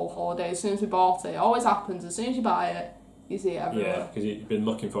seen it the whole holiday. As soon as we bought it always happens, as soon as you buy it, you see it everywhere. Yeah, because you've been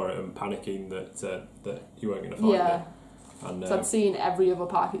looking for it and panicking that you weren't going to find it. And, so I'd seen every other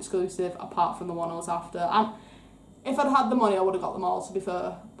park exclusive apart from the one I was after. And if I'd had the money, I would have got them all, to be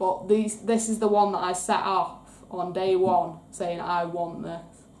fair. But this is the one that I set off on day one, saying I want this.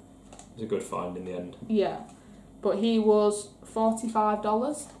 It was a good find in the end. Yeah. But he was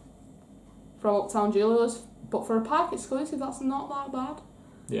 $45 from Uptown Jewellers. But for a park exclusive, that's not that bad.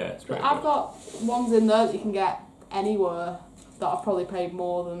 Yeah, it's pretty I've good. got ones in there that you can get anywhere that I've probably paid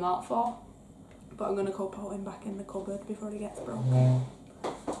more than that for. But I'm going to go put him back in the cupboard before he gets broken.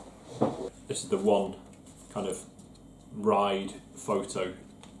 This is the one kind of ride photo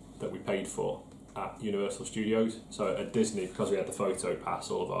that we paid for at Universal Studios. So at Disney, because we had the photo pass,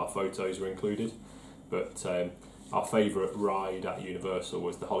 all of our photos were included. But our favourite ride at Universal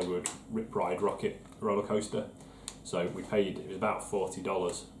was the Hollywood Rip Ride Rocket roller coaster. So we paid, it was about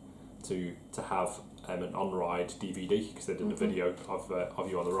 $40 to have an on-ride DVD, because they did a video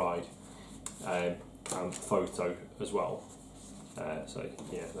of you on the ride, and photo as well. So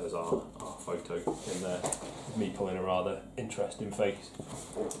yeah, there's our photo in there, me pulling a rather interesting face.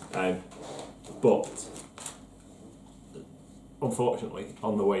 But unfortunately,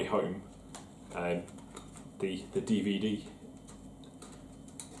 on the way home, the DVD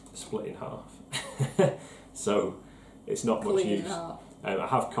split in half. So it's not much use. I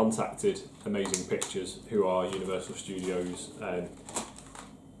have contacted Amazing Pictures, who are Universal Studios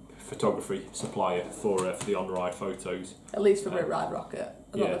photography supplier for the on-ride photos. At least for Rip Ride Rocket.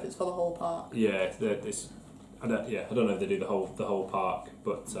 I don't know if it's for the whole park. Yeah, I don't know if they do the whole park,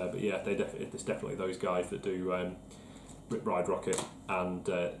 but yeah, there's definitely those guys that do Rip Ride Rocket, and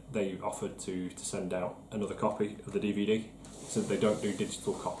they offered to send out another copy of the DVD. Since they don't do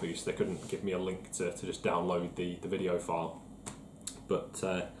digital copies, they couldn't give me a link to just download the video file. But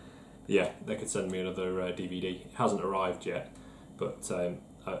yeah, they could send me another DVD. It hasn't arrived yet, but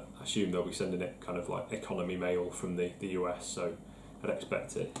I assume they'll be sending it kind of like economy mail from the US, so I'd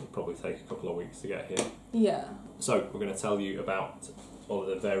expect it'll probably take a couple of weeks to get here. Yeah. So we're going to tell you about all of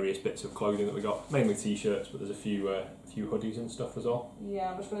the various bits of clothing that we got, mainly t-shirts, but there's a few hoodies and stuff as well.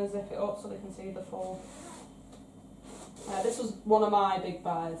 Yeah, I'm just going to zip it up so they can see the full. This was one of my big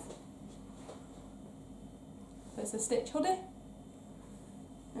buys. It's a Stitch hoodie,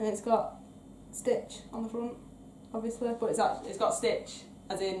 and it's got Stitch on the front, obviously, but it's got Stitch,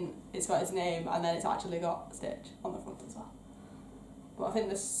 as in it's got his name, and then it's actually got Stitch on the front as well. But I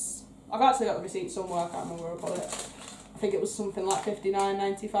think I've actually got the receipt somewhere, I can't remember where I put it. I think it was something like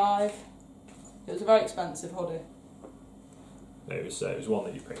 $59.95. It was a very expensive hoodie. It was one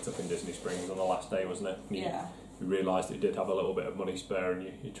that you picked up in Disney Springs on the last day, wasn't it? you realised that you did have a little bit of money spare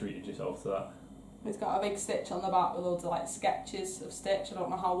and you treated yourself to that. It's got a big Stitch on the back with loads of like sketches of Stitch. I don't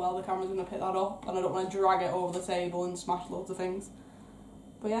know how well the camera's going to pick that up, and I don't want to drag it over the table and smash loads of things.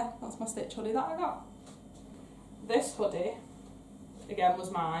 But yeah, that's my Stitch hoodie that I got. This hoodie, again,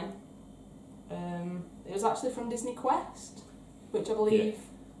 was mine. It was actually from Disney Quest, which I believe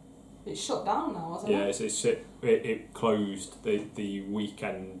it's shut down now, hasn't it? Yeah, it closed the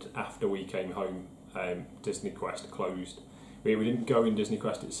weekend after we came home. Disney Quest closed. We didn't go in Disney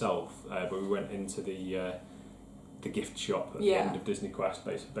Quest itself, but we went into the gift shop at the end of Disney Quest,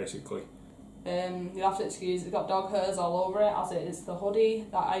 basically. You'll have to excuse, it's got dog hairs all over it, as it is the hoodie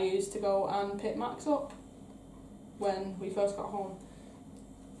that I used to go and pick Max up when we first got home.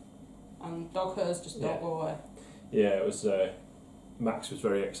 And dog hairs just don't go away. Yeah, it was. Max was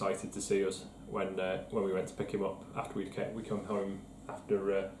very excited to see us when we went to pick him up after we come home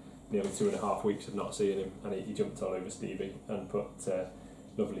after nearly 2.5 weeks of not seeing him, and he jumped all over Stevie and put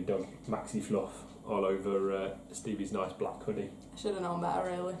lovely dog Maxi Fluff all over Stevie's nice black hoodie. I should have known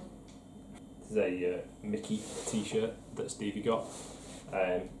better, really. This is a Mickey t-shirt that Stevie got.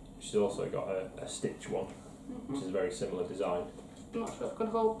 She's also got a Stitch one, which is a very similar design. I'm not sure if I could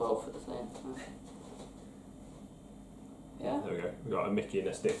hold both at the same time. Yeah. There we go. We've got a Mickey and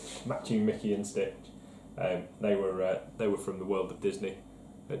a Stitch, matching Mickey and Stitch. They were from the World of Disney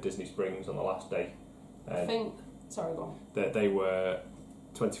at Disney Springs on the last day. I think. Sorry, go on. They were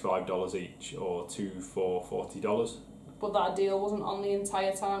 $25 each, or 2 for $40. But that deal wasn't on the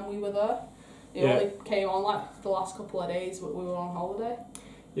entire time we were there. It only came on like the last couple of days that we were on holiday.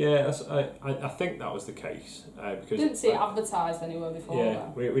 Yeah, I think that was the case. Because didn't see it advertised anywhere before.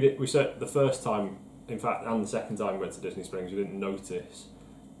 Yeah, we said the first time, in fact, and the second time we went to Disney Springs, we didn't notice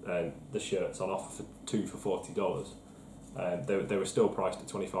the shirts on offer for 2 for $40. They were still priced at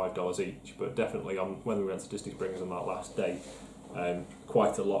 $25 each, but definitely when we went to Disney Springs on that last day,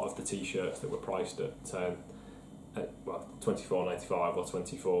 quite a lot of the t-shirts that were priced at $24.95 or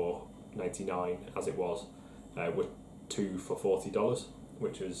 $24.99 as it was, were 2 for $40,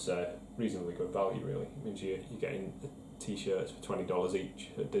 which was reasonably good value. Really, it means you're getting t-shirts for $20 each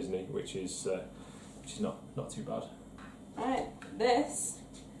at Disney, which is not too bad. Right, this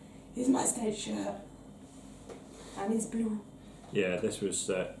is my Stitch shirt. And it's blue. Yeah, this was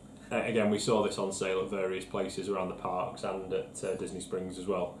again, we saw this on sale at various places around the parks and at Disney Springs as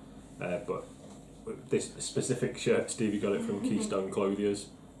well. But this specific shirt, Stevie got it from Keystone Clothiers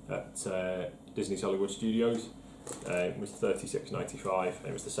at Disney's Hollywood Studios. It was $36.95.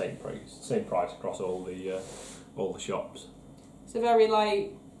 It was the same price across all the shops. It's a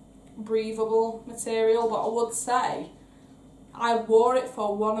very breathable material, but I would say I wore it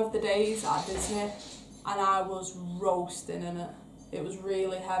for one of the days at Disney, and I was roasting in it. It was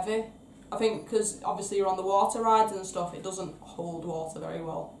really heavy. I think because obviously you're on the water rides and stuff, it doesn't hold water very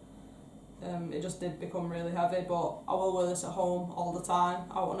well. It just did become really heavy, but I will wear this at home all the time,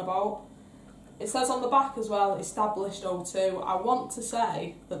 out and about. It says on the back as well, established 02. I want to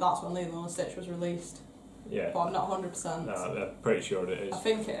say that that's when Lilo and Stitch was released. Yeah. But I'm not 100%. No, I'm pretty sure it is. I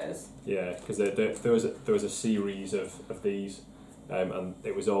think it is. Yeah, because there was a series of these, and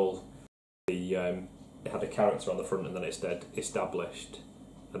it was all it had a character on the front, and then it said established,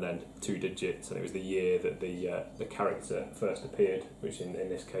 and then 2 digits, and it was the year that the character first appeared, which in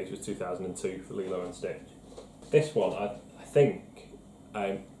this case was 2002 for Lilo and Stitch. This one, I think,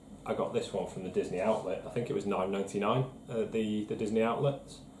 I got this one from the Disney outlet. I think it was $9.99 at the Disney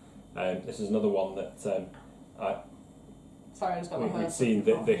outlets. This is another one that Sorry, I just got my hair. we'd seen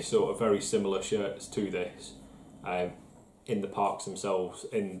this sort of very similar shirts to this in the parks themselves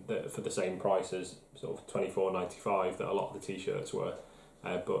for the same prices, sort of $24.95 that a lot of the t-shirts were.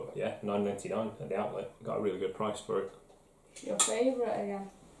 But yeah, $9.99 at the outlet. Got a really good price for it. Your favourite again?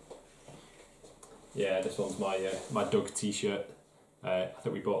 Yeah, this one's my Doug t-shirt. I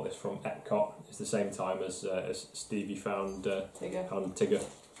think we bought this from Epcot. It's the same time as Stevie found Tigger.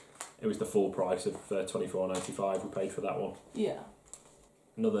 It was the full price of $24.95 we paid for that one. Yeah.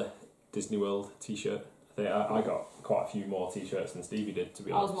 Another Disney World t-shirt. I got quite a few more t-shirts than Stevie did, to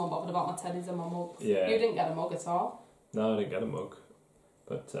be honest. I was more bothered about my teddies and my mugs. Yeah. You didn't get a mug at all? No, I didn't get a mug.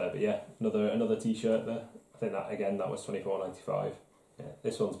 But yeah, another t-shirt there. I think that was $24.95. Yeah,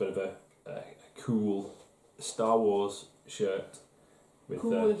 this one's a bit of a cool Star Wars shirt with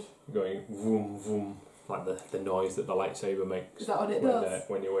going vroom vroom, like the noise that the lightsaber makes. Is that what it does?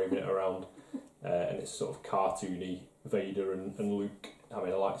 When you're waving it around. And it's sort of cartoony Vader and Luke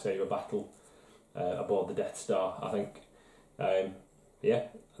having a lightsaber battle aboard the Death Star, I think. Yeah,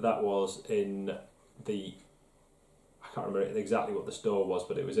 that was in I can't remember exactly what the store was,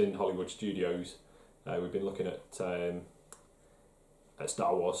 but it was in Hollywood Studios. We've been looking at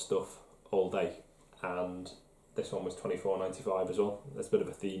Star Wars stuff all day, and this one was $24.95 as well. There's a bit of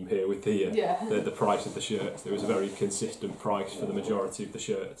a theme here with the price of the shirts. There was a very consistent price for the majority of the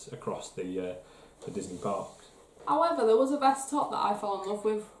shirts across the Disney parks. However, there was a vest top that I fell in love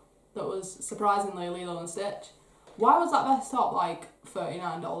with that was surprisingly Lilo and Stitch. Why was that vest top like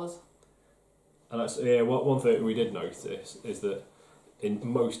 $39? And that's one thing we did notice is that in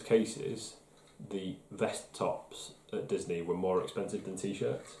most cases the vest tops at Disney were more expensive than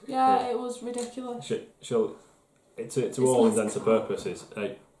t-shirts. Yeah, it was ridiculous. To all intents and purposes,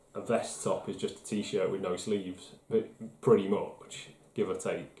 a vest top is just a t-shirt with no sleeves, pretty much, give or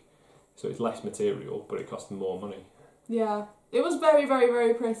take. So it's less material, but it costs them more money. Yeah, it was very, very,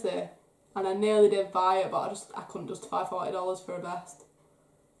 very pretty, and I nearly did buy it, but I couldn't justify $40 for a vest.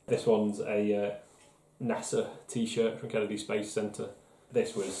 This one's a NASA t-shirt from Kennedy Space Centre.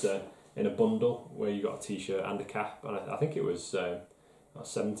 This was in a bundle where you got a t-shirt and a cap, and I think it was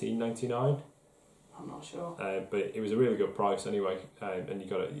 $17.99. I'm not sure. But it was a really good price anyway, and you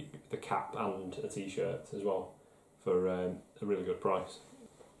got the cap and a t-shirt as well for a really good price.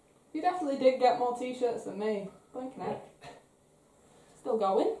 You definitely did get more t-shirts than me. Blinking it. Still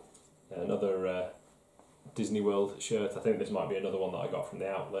going. Another Disney World shirt. I think this might be another one that I got from the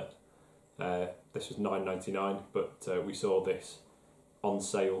outlet. This was $9.99, but we saw this on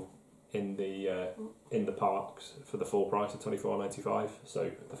sale in the parks for the full price of $24.95. So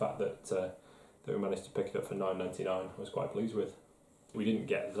the fact that we managed to pick it up for $9.99, I was quite pleased with. We didn't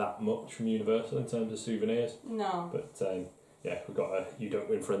get that much from Universal in terms of souvenirs. No. But we got a "You don't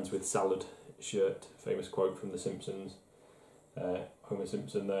win friends with salad" shirt, famous quote from The Simpsons. Homer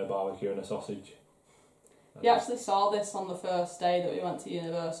Simpson there barbecuing a sausage. You actually saw this on the first day that we went to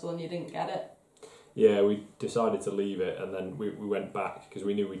Universal and you didn't get it? Yeah, we decided to leave it, and then we went back because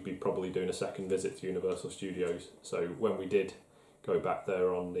we knew we'd be probably doing a second visit to Universal Studios. So when we did go back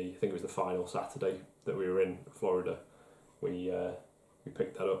there on I think it was the final Saturday that we were in Florida, we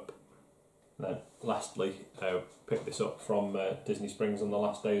picked that up. And then lastly, picked this up from Disney Springs on the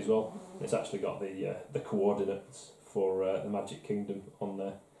last day as well. It's actually got the coordinates for the Magic Kingdom on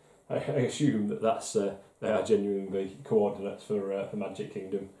there. I assume that's they are genuinely coordinates for the Magic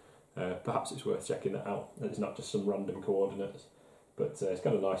Kingdom. Perhaps it's worth checking that out. It's not just some random coordinates, but it's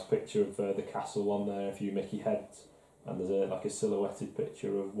got a nice picture of the castle on there, a few Mickey heads, and there's a silhouetted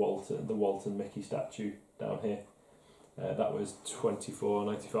picture of the Walt and Mickey statue down here. That was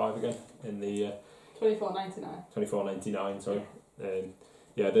 $24.95 again in the $24.99. $24.99. Sorry. There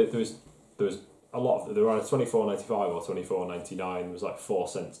was a lot of there were either $24.95 or $24.99. There was like 4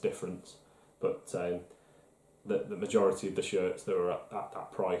 cents difference, but the majority of the shirts that were at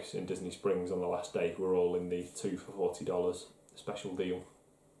that price in Disney Springs on the last day were all in the 2 for $40 special deal.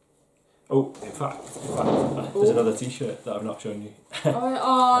 Oh, in fact, there's another T-shirt that I've not shown you.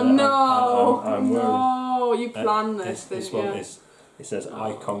 No! I'm wearing. No, you planned this, this one is. It says,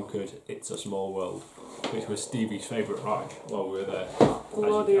 "I conquered It's a Small World," which was Stevie's favourite ride while we were there.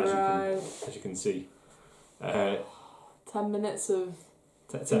 As you can see. 10 minutes of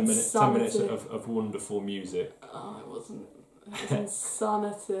 10 minutes of wonderful music. Oh, it wasn't. It was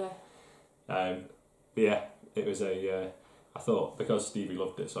insanity. Yeah, it was I thought because Stevie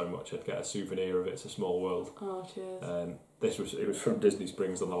loved it so much, I'd get a souvenir of It's a Small World. Oh, cheers. It was from Disney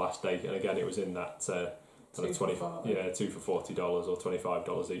Springs on the last day, and again it was in that 2 for $40 or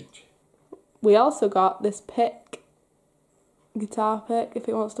 $25 each. We also got this guitar pick, if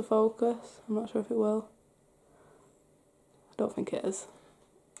it wants to focus. I'm not sure if it will. I don't think it is.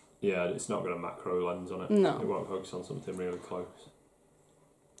 Yeah, it's not got a macro lens on it. No. It won't focus on something really close.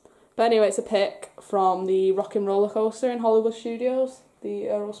 But anyway, it's a pick from the Rock 'n' Roller Coaster in Hollywood Studios, the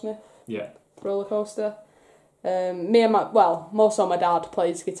Aerosmith roller coaster. More so my dad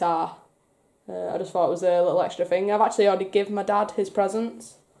plays guitar. I just thought it was a little extra thing. I've actually already given my dad his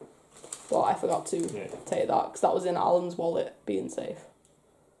presents, but I forgot to take that because that was in Alan's wallet, being safe.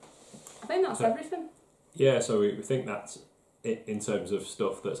 I think that's everything. Yeah, so we think that's it in terms of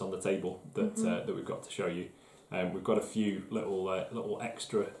stuff that's on the table that that we've got to show you. We've got a few little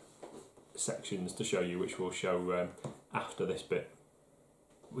extra sections to show you, which we'll show after this bit.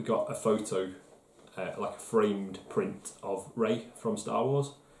 We got a photo, like a framed print of Rey from Star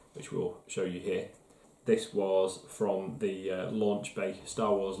Wars, which we'll show you here. This was from the launch bay,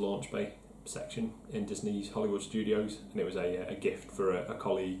 Star Wars launch bay section in Disney's Hollywood Studios, and it was a gift for a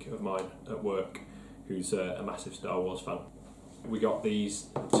colleague of mine at work who's a massive Star Wars fan. We got these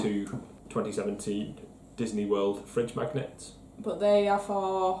 2 2017 Disney World fridge magnets. But they are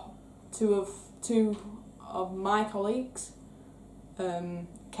for two of my colleagues.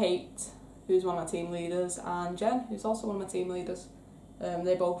 Kate, who's one of my team leaders, and Jen, who's also one of my team leaders.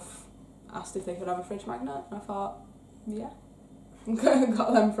 They both asked if they could have a fridge magnet, and I thought, yeah.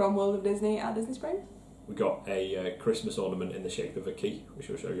 Got them from World of Disney at Disney Springs. We got a Christmas ornament in the shape of a key, which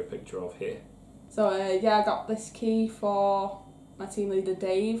I'll show you a picture of here. So yeah, I got this key for my team leader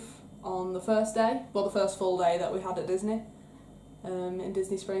Dave on the first day, well, the first full day that we had at Disney, in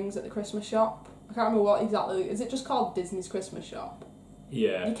Disney Springs at the Christmas shop. I can't remember what exactly, is it just called Disney's Christmas shop?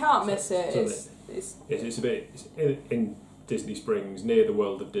 Yeah. You can't miss it. It's a bit in Disney Springs, near the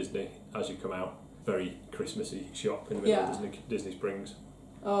World of Disney, as you come out. Very Christmassy shop in the middle of Disney Springs.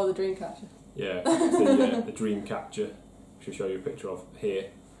 Oh, the Dreamcatcher. Yeah, the Dreamcatcher, which I'll show you a picture of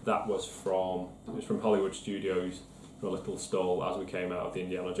here. That was from Hollywood Studios, from a little stall as we came out of the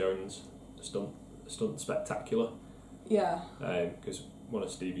Indiana Jones stunt spectacular. Yeah. Because one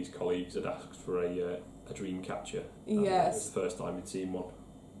of Stevie's colleagues had asked for a Dreamcatcher. Yes. It was the first time he'd seen one.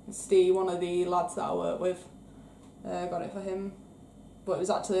 Steve, one of the lads that I work with, got it for him. But it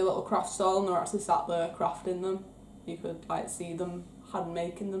was actually a little craft stall, and they were actually sat there crafting them. You could see them hand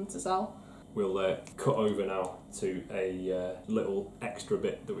making them to sell. We'll cut over now to a little extra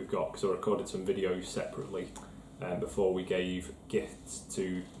bit that we've got, because I recorded some videos separately before we gave gifts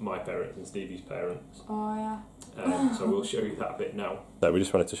to my parents and Stevie's parents. Oh yeah. So we'll show you that bit now. So we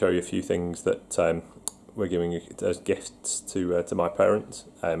just wanted to show you a few things that we're giving as gifts to my parents,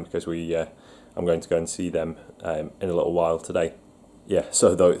 because I'm going to go and see them in a little while today. Yeah,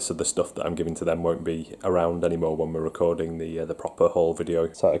 so the stuff that I'm giving to them won't be around anymore when we're recording the proper haul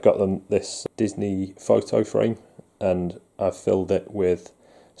video. So I got them this Disney photo frame, and I've filled it with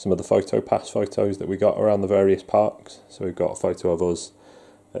some of the PhotoPass photos that we got around the various parks. So we've got a photo of us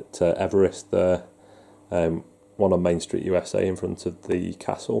at Everest there, one on Main Street USA in front of the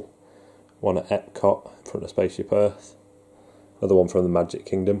castle, one at Epcot in front of Spaceship Earth, another one from the Magic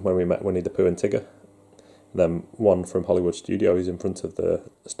Kingdom when we met Winnie the Pooh and Tigger. Then one from Hollywood Studios in front of the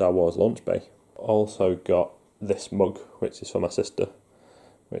Star Wars launch bay. Also got this mug, which is for my sister,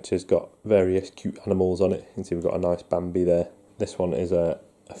 which has got various cute animals on it. You can see we've got a nice Bambi there. This one is a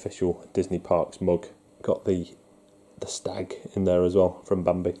official Disney Parks mug. Got the stag in there as well from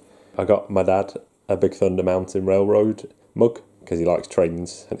Bambi. I got my dad a Big Thunder Mountain Railroad mug because he likes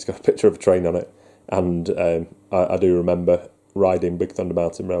trains, and it's got a picture of a train on it. And I do remember riding Big Thunder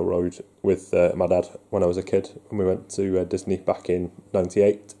Mountain Railroad with my dad when I was a kid, when we went to Disney back in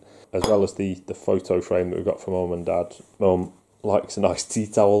 '98, as well as the photo frame that we got from Mum and Dad. Mum likes a nice tea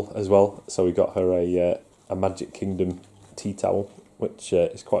towel as well, so we got her a Magic Kingdom tea towel, which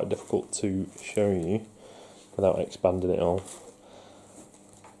is quite difficult to show you without expanding it all.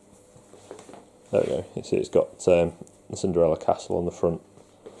 There we go. You see it's got the Cinderella Castle on the front,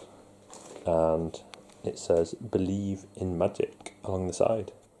 and it says "Believe in Magic" along the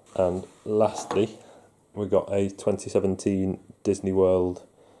side. And lastly, we got a 2017 Disney World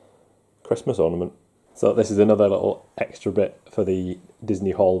Christmas ornament. So this is another little extra bit for the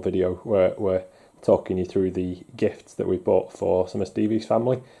Disney haul video where we're talking you through the gifts that we bought for some of Stevie's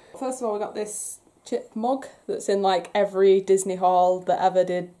family. First of all, we got this chip mug that's in every Disney haul that ever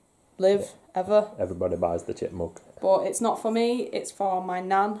did live, ever. Everybody buys the chip mug. But it's not for me, it's for my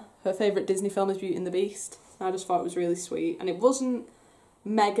nan. Her favourite Disney film is Beauty and the Beast. And I just thought it was really sweet. And it wasn't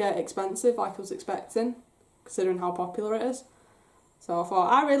mega expensive like I was expecting, considering how popular it is. So I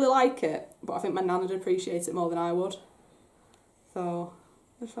thought, I really like it, but I think my nan would appreciate it more than I would. So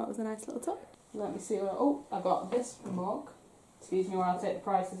I just thought it was a nice little touch. Let me see what... Oh, I got this mug. Excuse me while I take the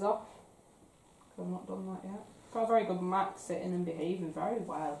prices off, because I've not done that yet. Got a very good Max, sitting and behaving very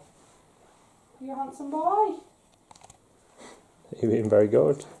well. You a handsome boy. You're being very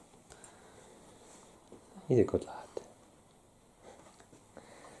good. He's a good lad.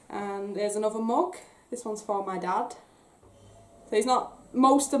 And there's another mug. This one's for my dad. So he's not...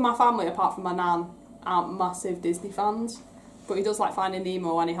 Most of my family, apart from my nan, aren't massive Disney fans. But he does like Finding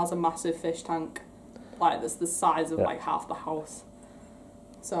Nemo, and he has a massive fish tank. That's the size of half the house.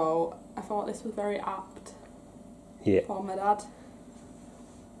 So I thought this was very apt for my dad.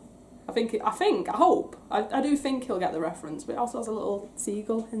 I hope. I do think he'll get the reference, but it also has a little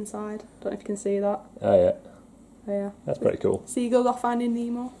seagull inside. Don't know if you can see that. Oh yeah. Oh yeah. That's pretty cool. Seagulls off Finding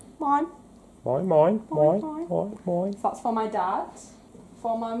Nemo. Mine. Mine. So that's for my dad.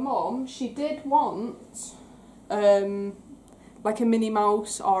 For my mum, she did want like a Minnie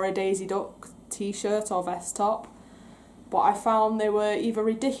Mouse or a Daisy Duck t-shirt or vest top, but I found they were either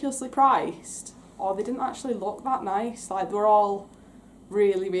ridiculously priced or they didn't actually look that nice. They were all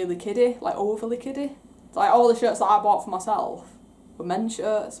really, really kiddie, overly kiddie. All the shirts that I bought for myself were men's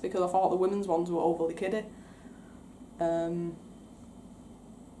shirts because I thought the women's ones were overly kiddie. But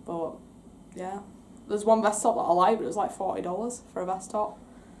Yeah. There's one vest top that I like, but it was like $40 for a vest top.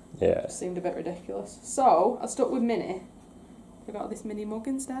 Yeah. It seemed a bit ridiculous. So, I stuck with Minnie. I got this mini mug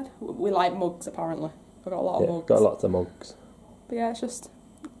instead. We like mugs, apparently. I got a lot of mugs. Got lots of mugs. But yeah, it's just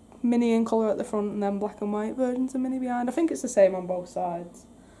Minnie in colour at the front and then black and white versions of Minnie behind. I think it's the same on both sides.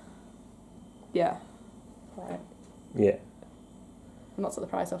 Yeah. Right. Yeah. I'm not at the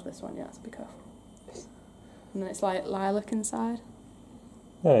price off this one yet, so be careful. And then it's like lilac inside.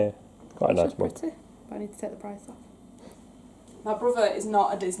 Yeah. Quite a nice mug. Pretty, but I need to take the price off. My brother is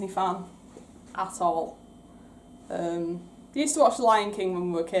not a Disney fan at all. He used to watch The Lion King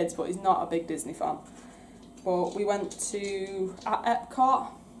when we were kids, but he's not a big Disney fan. But we went to, at Epcot,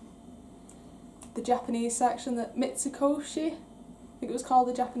 the Japanese section, that Mitsukoshi, I think it was called,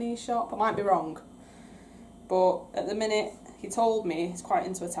 the Japanese shop. I might be wrong. But at the minute, he told me he's quite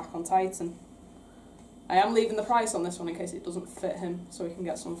into Attack on Titan. I am leaving the price on this one in case it doesn't fit him, so he can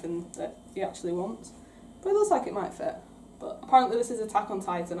get something that he actually wants. But it looks like it might fit. But apparently this is Attack on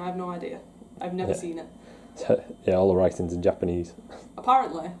Titan, I have no idea. I've never seen it. Yeah, all the writing's in Japanese.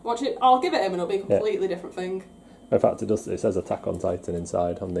 Apparently. Watch it. I'll give it him and it'll be a completely different thing. In fact, it says Attack on Titan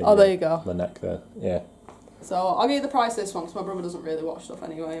inside on the there you go. the neck there. Yeah. So I'll give you the price of this one because my brother doesn't really watch stuff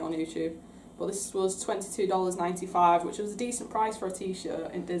anyway on YouTube. But this was $22.95, which was a decent price for a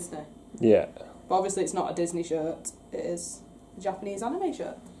t-shirt in Disney. Yeah. But obviously it's not a Disney shirt. It is a Japanese anime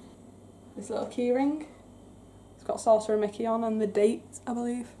shirt. This little key ring. It's got Sorcerer Mickey on and the date, I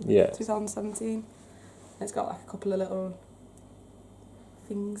believe. Yeah. 2017. It's got like a couple of little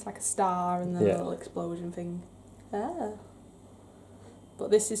things, like a star and then a little explosion thing. Ah. But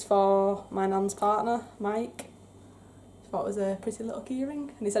this is for my nan's partner, Mike. I thought it was a pretty little key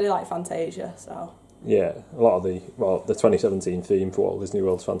ring. And he said he liked Fantasia, so... Yeah, a lot of the 2017 theme for Walt Disney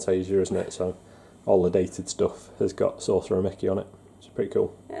World's Fantasia, isn't it? So all the dated stuff has got Sorcerer Mickey on it. It's pretty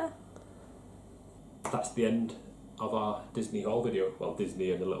cool. Yeah. That's the end of our Disney haul video. Well,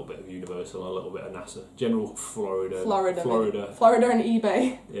 Disney and a little bit of Universal and a little bit of NASA. General Florida. Florida and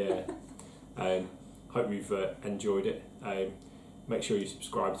eBay. Yeah. Hope you've enjoyed it. Make sure you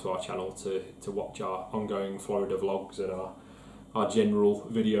subscribe to our channel to watch our ongoing Florida vlogs and our general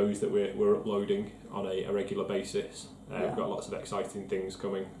videos that we're uploading on a regular basis. We've got lots of exciting things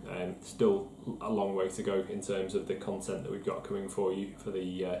coming. Still a long way to go in terms of the content that we've got coming for you for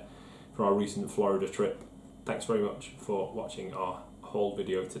our recent Florida trip. Thanks very much for watching our haul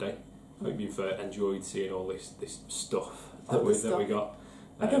video today. Hope you've enjoyed seeing all this stuff that we got.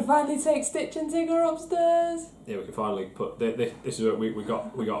 I can finally take Stitch and Tigger upstairs. Yeah, we can finally put this is what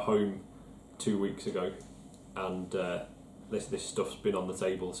we got home 2 weeks ago, and this stuff's been on the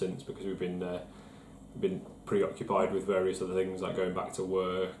table since because we've been preoccupied with various other things like going back to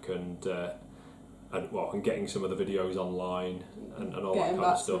work and getting some of the videos online and all that kind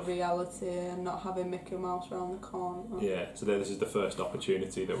of stuff. Getting back to reality and not having Mickey Mouse around the corner. Yeah, so this is the first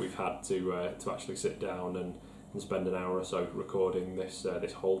opportunity that we've had to actually sit down and spend an hour or so recording this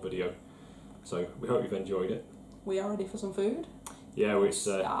whole video. So we hope you've enjoyed it. We are ready for some food? Yeah, it's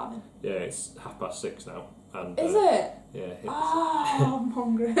 6:30 now. And, is it? Yeah. I'm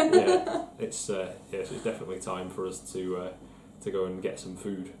hungry. It's definitely time for us to go and get some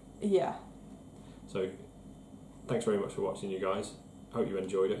food. Yeah. So, thanks very much for watching, you guys. Hope you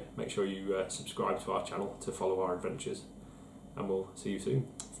enjoyed it. Make sure you subscribe to our channel to follow our adventures, and we'll see you soon.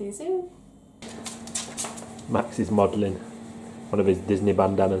 See you soon. Max is modelling one of his Disney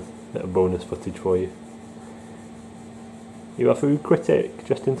bandanas. Bit of bonus footage for you. You a food critic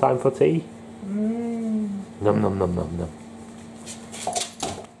just in time for tea? Nom nom nom nom nom.